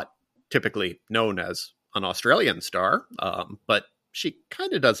 not typically known as an Australian star, but she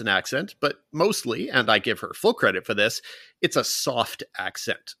kind of does an accent, but mostly, and I give her full credit for this, it's a soft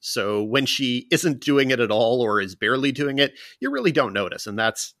accent. So when she isn't doing it at all or is barely doing it, you really don't notice, and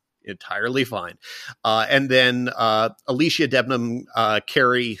that's entirely fine. And then Alicia Debnam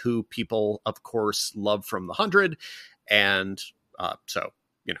Carey, who people, of course, love from The 100, and so,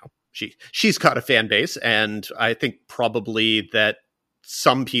 you know, she's got a fan base, and I think probably that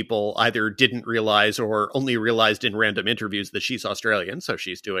some people either didn't realize or only realized in random interviews that she's Australian. So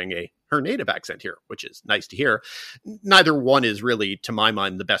she's doing her native accent here, which is nice to hear. Neither one is really, to my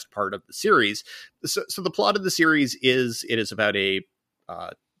mind, the best part of the series. So the plot of the series is about a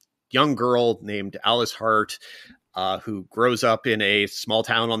young girl named Alice Hart, who grows up in a small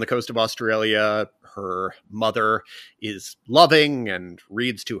town on the coast of Australia. Her mother is loving and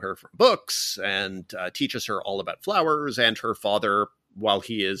reads to her from books and teaches her all about flowers. And her father, while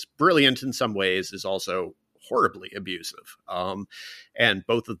he is brilliant in some ways, is also horribly abusive. And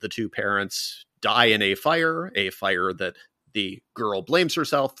both of the two parents die in a fire that the girl blames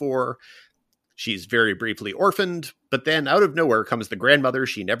herself for. She's very briefly orphaned, but then out of nowhere comes the grandmother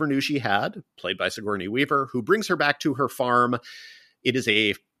she never knew she had, played by Sigourney Weaver, who brings her back to her farm. It is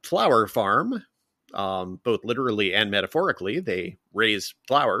a flower farm, both literally and metaphorically. They raise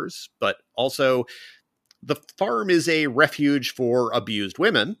flowers, but also the farm is a refuge for abused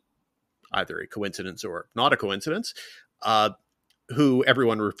women, either a coincidence or not a coincidence, who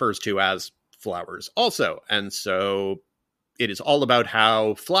everyone refers to as flowers also. And so it is all about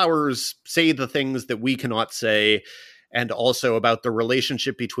how flowers say the things that we cannot say, and also about the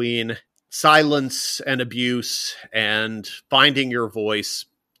relationship between silence and abuse and finding your voice,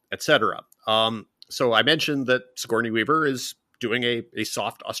 etc. So I mentioned that Sigourney Weaver is doing a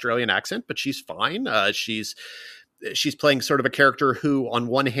soft Australian accent, but she's fine. She's playing sort of a character who, on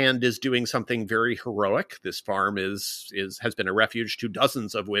one hand, is doing something very heroic. This farm has been a refuge to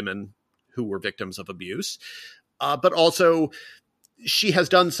dozens of women who were victims of abuse. But also, she has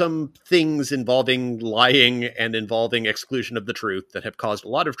done some things involving lying and involving exclusion of the truth that have caused a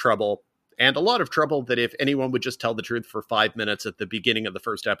lot of trouble. And a lot of trouble that if anyone would just tell the truth for 5 minutes at the beginning of the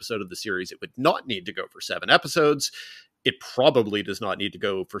first episode of the series, it would not need to go for 7 episodes. It probably does not need to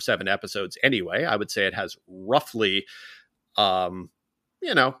go for 7 episodes anyway. I would say it has roughly, I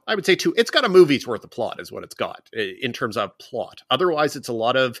would say 2. It's got a movie's worth of plot is what it's got in terms of plot. Otherwise, it's a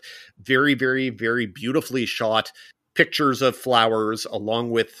lot of very, very, very beautifully shot pictures of flowers along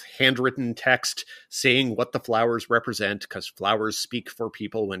with handwritten text saying what the flowers represent, because flowers speak for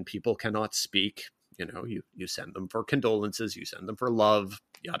people when people cannot speak. You know, you send them for condolences, you send them for love,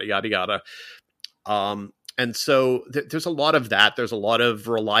 yada, yada, yada. And so there's a lot of that. There's a lot of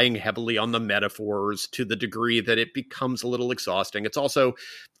relying heavily on the metaphors to the degree that it becomes a little exhausting. It's also,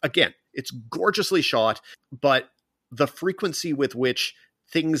 again, it's gorgeously shot, but the frequency with which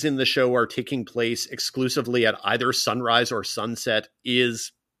things in the show are taking place exclusively at either sunrise or sunset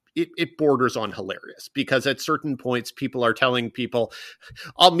is, it borders on hilarious, because at certain points people are telling people,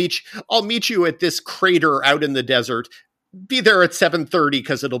 I'll meet you at this crater out in the desert. Be there at 7:30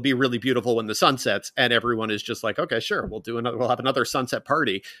 because it'll be really beautiful when the sun sets. And everyone is just like, okay, sure, we'll have another sunset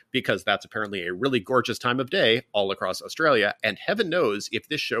party, because that's apparently a really gorgeous time of day all across Australia. And heaven knows if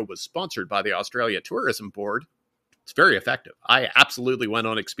this show was sponsored by the Australia Tourism Board, it's very effective. I absolutely went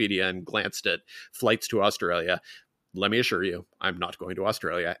on Expedia and glanced at flights to Australia. let me assure you, I'm not going to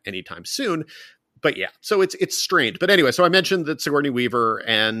Australia anytime soon. But yeah, so it's strange. But anyway, so I mentioned that Sigourney Weaver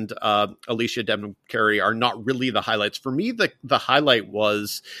and Alicia Debnam-Carey are not really the highlights. For me, the highlight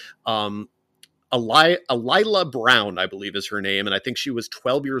was Alila Brown, I believe is her name. And I think she was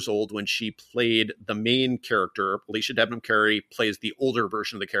 12 years old when she played the main character. Alicia Debnam-Carey plays the older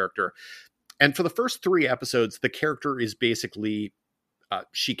version of the character. And for the first 3 episodes, the character is basically,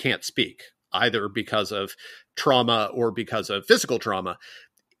 she can't speak, either because of trauma or because of physical trauma.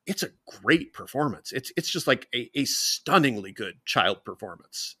 It's a great performance. It's just like a stunningly good child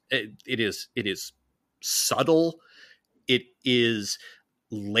performance. It is subtle. It is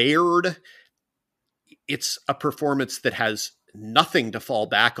layered. It's a performance that has nothing to fall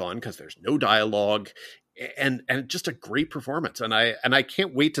back on because there's no dialogue, and just a great performance. And I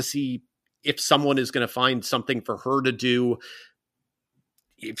can't wait to see if someone is going to find something for her to do,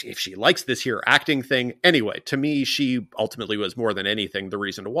 if she likes this here acting thing. Anyway, to me, she ultimately was more than anything the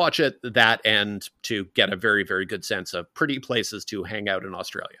reason to watch it, that and to get a very, very good sense of pretty places to hang out in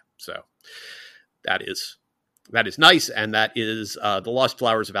Australia. So that is nice. And that is The Lost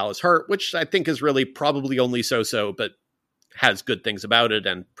Flowers of Alice Hart, which I think is really probably only so-so, but has good things about it,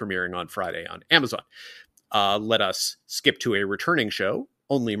 and premiering on Friday on Amazon. Let us skip to a returning show,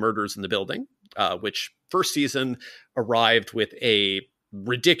 Only Murders in the Building, which first season arrived with a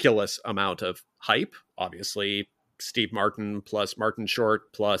ridiculous amount of hype. Obviously, Steve Martin plus Martin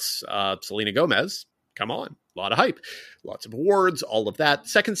Short plus Selena Gomez. Come on, a lot of hype, lots of awards, all of that.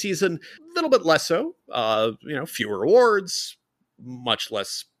 Second season, a little bit less so. Fewer awards, much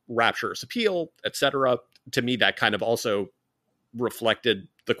less rapturous appeal, etc. To me, that kind of also reflected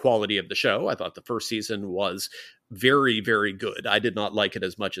the quality of the show. I thought the first season was very, very good. I did not like it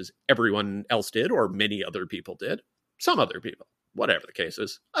as much as everyone else did, or many other people did. Some other people. Whatever the case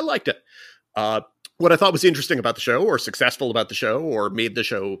is, I liked it. What I thought was interesting about the show, or successful about the show, or made the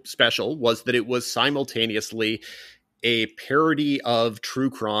show special, was that it was simultaneously a parody of true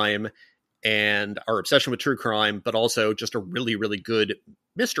crime and our obsession with true crime, but also just a really, really good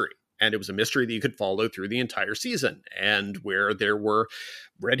mystery. And it was a mystery that you could follow through the entire season, and where there were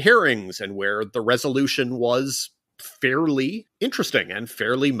red herrings, and where the resolution was fairly interesting and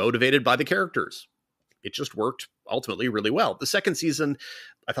fairly motivated by the characters. It just worked ultimately really well. The second season,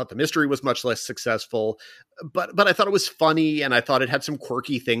 I thought the mystery was much less successful, but I thought it was funny, and I thought it had some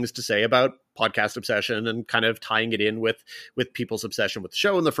quirky things to say about podcast obsession and kind of tying it in with people's obsession with the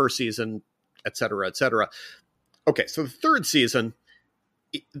show in the first season, et cetera, et cetera. Okay, so the third season,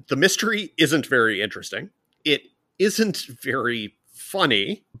 the mystery isn't very interesting. It isn't very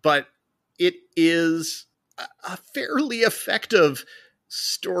funny, but it is a fairly effective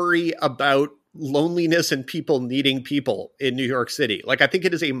story about loneliness and people needing people in New York City. Like, I think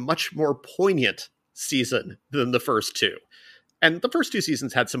it is a much more poignant season than the first two. And the first 2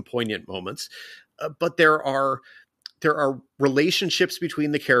 seasons had some poignant moments, but there are relationships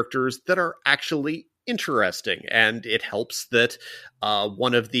between the characters that are actually interesting. And it helps that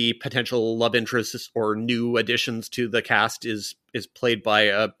one of the potential love interests or new additions to the cast is played by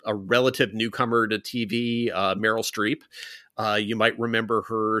a relative newcomer to TV, Meryl Streep. You might remember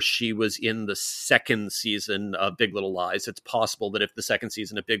her. She was in the second season of Big Little Lies. It's possible that if the second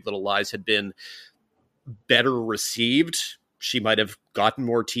season of Big Little Lies had been better received, she might have gotten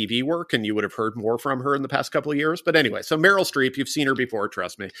more TV work, and you would have heard more from her in the past couple of years. But anyway, so Meryl Streep, you've seen her before,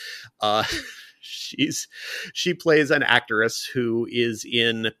 trust me. She plays an actress who is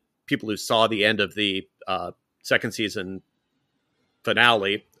in, people who saw the end of the second season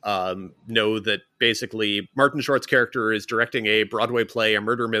finale know that basically Martin Short's character is directing a Broadway play, a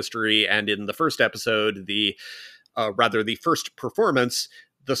murder mystery, and in the first episode, the first performance,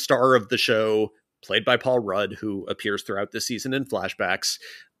 the star of the show, played by Paul Rudd, who appears throughout this season in flashbacks,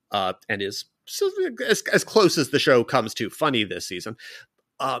 and is as close as the show comes to funny this season.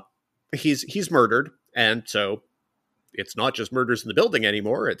 He's murdered, and so it's not just murders in the building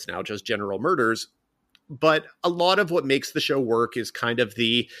anymore. It's now just general murders. But a lot of what makes the show work is kind of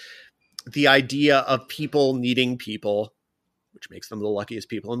the idea of people needing people, which makes them the luckiest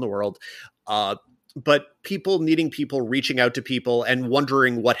people in the world. But people needing people, reaching out to people, and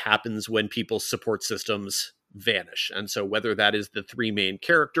wondering what happens when people's support systems vanish. And so whether that is the 3 main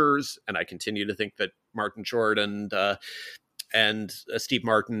characters, and I continue to think that Martin Short and Steve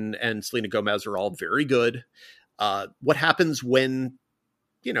Martin and Selena Gomez are all very good. What happens when,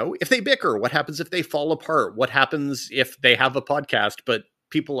 if they bicker? What happens if they fall apart? What happens if they have a podcast, but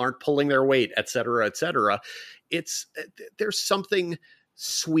people aren't pulling their weight, et cetera, et cetera? There's something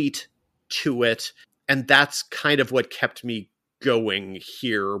sweet to it. And that's kind of what kept me going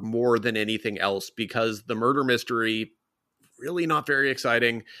here more than anything else, because the murder mystery, really not very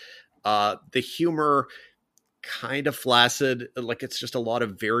exciting. The humor, kind of flaccid. Like, it's just a lot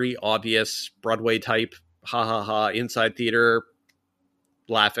of very obvious Broadway type, ha ha ha, inside theater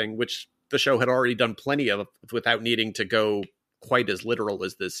laughing, which the show had already done plenty of without needing to go quite as literal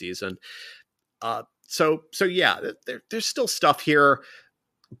as this season. So yeah, there's still stuff here,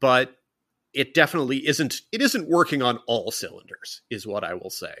 but it definitely isn't. It isn't working on all cylinders, is what I will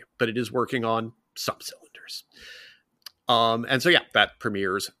say. But it is working on some cylinders. And so yeah, that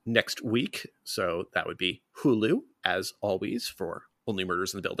premieres next week. So that would be Hulu, as always, for Only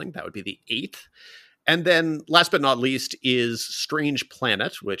Murders in the Building. That would be the 8th. And then last but not least is Strange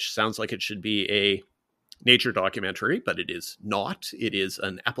Planet, which sounds like it should be a nature documentary, but it is not. It is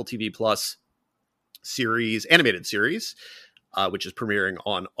an Apple TV Plus series, animated series, which is premiering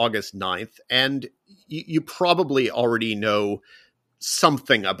on August 9th. And you probably already know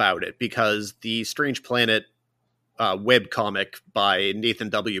something about it, because the Strange Planet webcomic by Nathan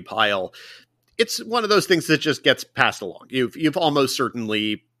W. Pyle, it's one of those things that just gets passed along. You've almost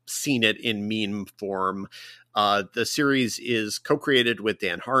certainly seen it in meme form. The series is co-created with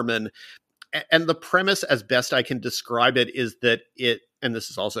Dan Harmon, and the premise, as best I can describe it, is that and this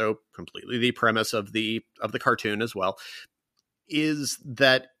is also completely the premise of the cartoon as well, is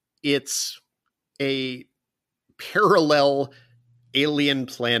that it's a parallel alien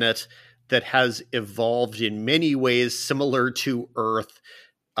planet that has evolved in many ways similar to Earth,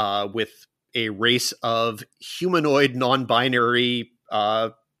 with a race of humanoid, non-binary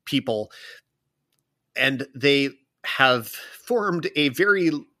people. And they have formed a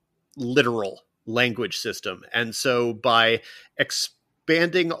very literal language system. And so by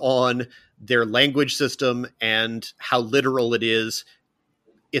expanding on their language system and how literal it is,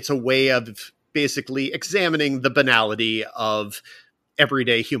 it's a way of basically examining the banality of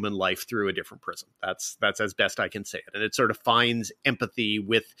everyday human life through a different prism. That's as best I can say it. And it sort of finds empathy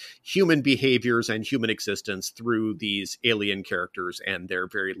with human behaviors and human existence through these alien characters and their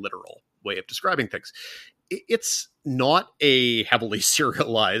very literal way of describing things. It's not a heavily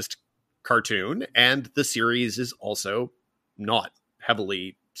serialized cartoon, and the series is also not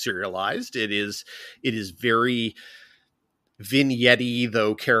heavily serialized. It is very vignette-y,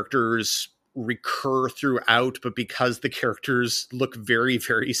 though characters recur throughout, but because the characters look very,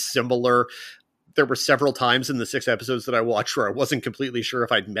 very similar, there were several times in the 6 episodes that I watched where I wasn't completely sure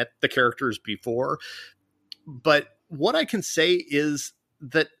if I'd met the characters before. But what I can say is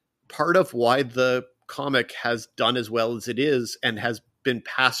that part of why the comic has done as well as it is and has been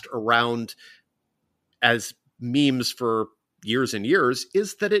passed around as memes for years and years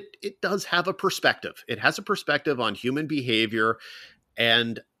is that it does have a perspective. It has a perspective on human behavior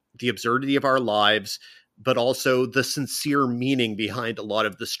and the absurdity of our lives, but also the sincere meaning behind a lot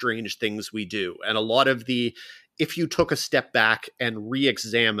of the strange things we do. And a lot of if you took a step back and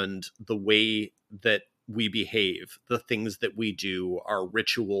re-examined the way that we behave, the things that we do, our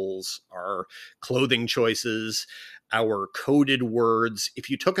rituals, our clothing choices, our coded words, if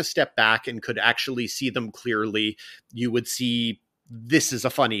you took a step back and could actually see them clearly, you would see this is a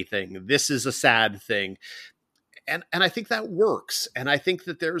funny thing, this is a sad thing. And I think that works. And I think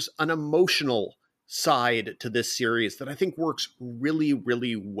that there's an emotional side to this series that I think works really,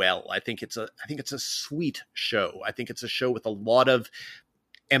 really well. I think it's a sweet show. I think it's a show with a lot of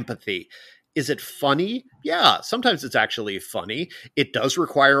empathy. Is it funny? Yeah, sometimes it's actually funny. It does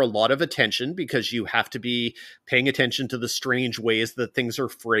require a lot of attention because you have to be paying attention to the strange ways that things are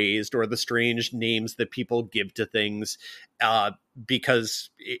phrased or the strange names that people give to things.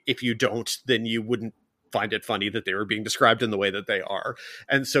 Because if you don't, then you wouldn't find it funny that they were being described in the way that they are.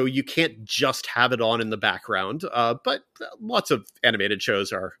 And so you can't just have it on in the background. But lots of animated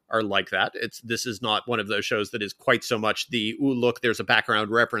shows are like that. This is not one of those shows that is quite so much the, ooh, look, there's a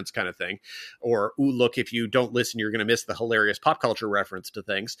background reference kind of thing. Or, ooh, look, if you don't listen, you're going to miss the hilarious pop culture reference to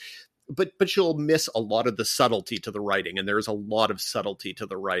things. But you'll miss a lot of the subtlety to the writing. And there's a lot of subtlety to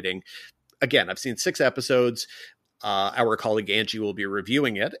the writing. Again, I've seen 6 episodes. Our colleague Angie will be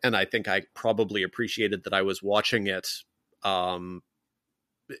reviewing it, and I think I probably appreciated that I was watching it,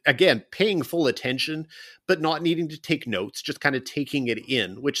 again, paying full attention, but not needing to take notes, just kind of taking it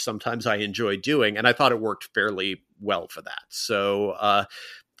in, which sometimes I enjoy doing, and I thought it worked fairly well for that. So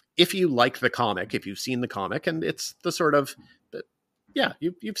if you like the comic, if you've seen the comic, and it's the sort of, yeah,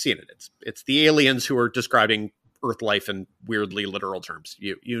 you've seen it. It's the aliens who are describing Earth life in weirdly literal terms.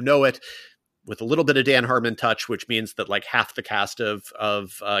 You know it. With a little bit of Dan Harmon touch, which means that like half the cast of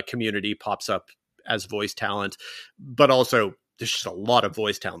Community pops up as voice talent, but also there's just a lot of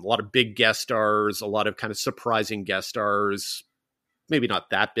voice talent, a lot of big guest stars, a lot of kind of surprising guest stars, maybe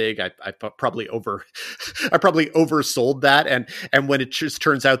not that big. I probably oversold that. And when it just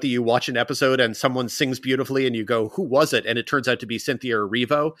turns out that you watch an episode and someone sings beautifully and you go, who was it? And it turns out to be Cynthia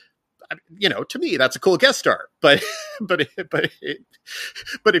Erivo. To me, that's a cool guest star. But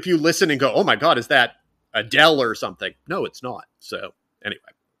if you listen and go, oh my God, is that Adele or something? No, it's not. So anyway,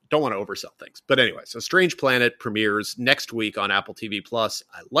 don't want to oversell things. But anyway, so Strange Planet premieres next week on Apple TV Plus.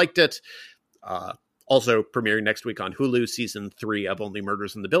 I liked it. Also premiering next week on Hulu, season 3 of Only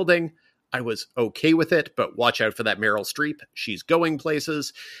Murders in the Building. I was okay with it, but watch out for that Meryl Streep. She's going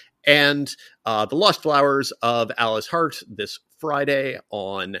places. And The Lost Flowers of Alice Hart this Friday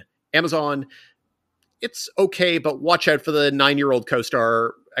on Amazon. It's okay, but watch out for the 9-year-old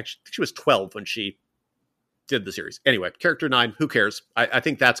co-star. Actually, she was 12 when she did the series. Anyway, character 9, who cares? I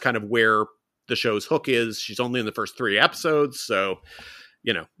think that's kind of where the show's hook is. She's only in the first 3 episodes, so,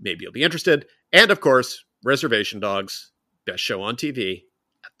 maybe you'll be interested. And of course, Reservation Dogs, best show on TV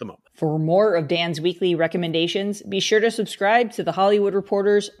at the moment. For more of Dan's weekly recommendations, be sure to subscribe to the Hollywood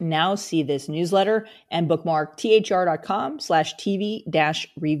Reporter's Now See This newsletter and bookmark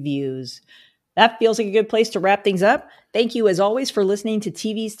thr.com/TV-reviews. That feels like a good place to wrap things up. Thank you, as always, for listening to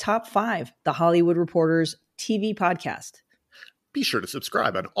TV's Top 5, the Hollywood Reporter's TV podcast. Be sure to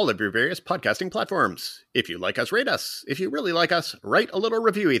subscribe on all of your various podcasting platforms. If you like us, rate us. If you really like us, write a little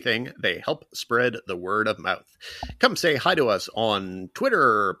reviewy thing. They help spread the word of mouth. Come say hi to us on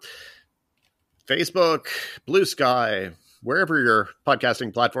Twitter, Facebook, Blue Sky, wherever your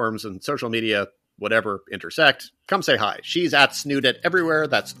podcasting platforms and social media, whatever, intersect. Come say hi. She's at Snoodit everywhere.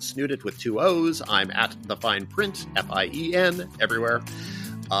 That's Snoodit with 2 O's. I'm at The Fine Print, FIEN, everywhere.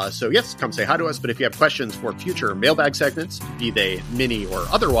 So yes, come say hi to us. But if you have questions for future mailbag segments, be they mini or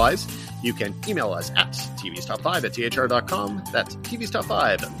otherwise, you can email us at TV's Top 5 at THR.com. That's TV's Top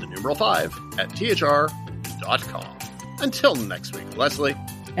 5, the numeral 5 at THR.com. Until next week, Leslie.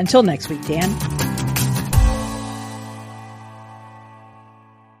 Until next week, Dan.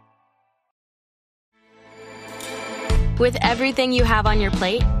 With everything you have on your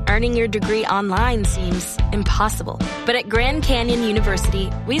plate, earning your degree online seems impossible. But at Grand Canyon University,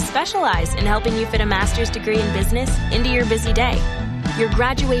 we specialize in helping you fit a master's degree in business into your busy day. Your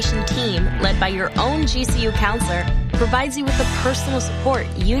graduation team, led by your own GCU counselor, provides you with the personal support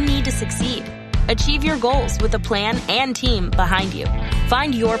you need to succeed. Achieve your goals with a plan and team behind you.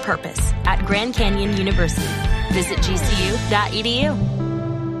 Find your purpose at Grand Canyon University. Visit gcu.edu.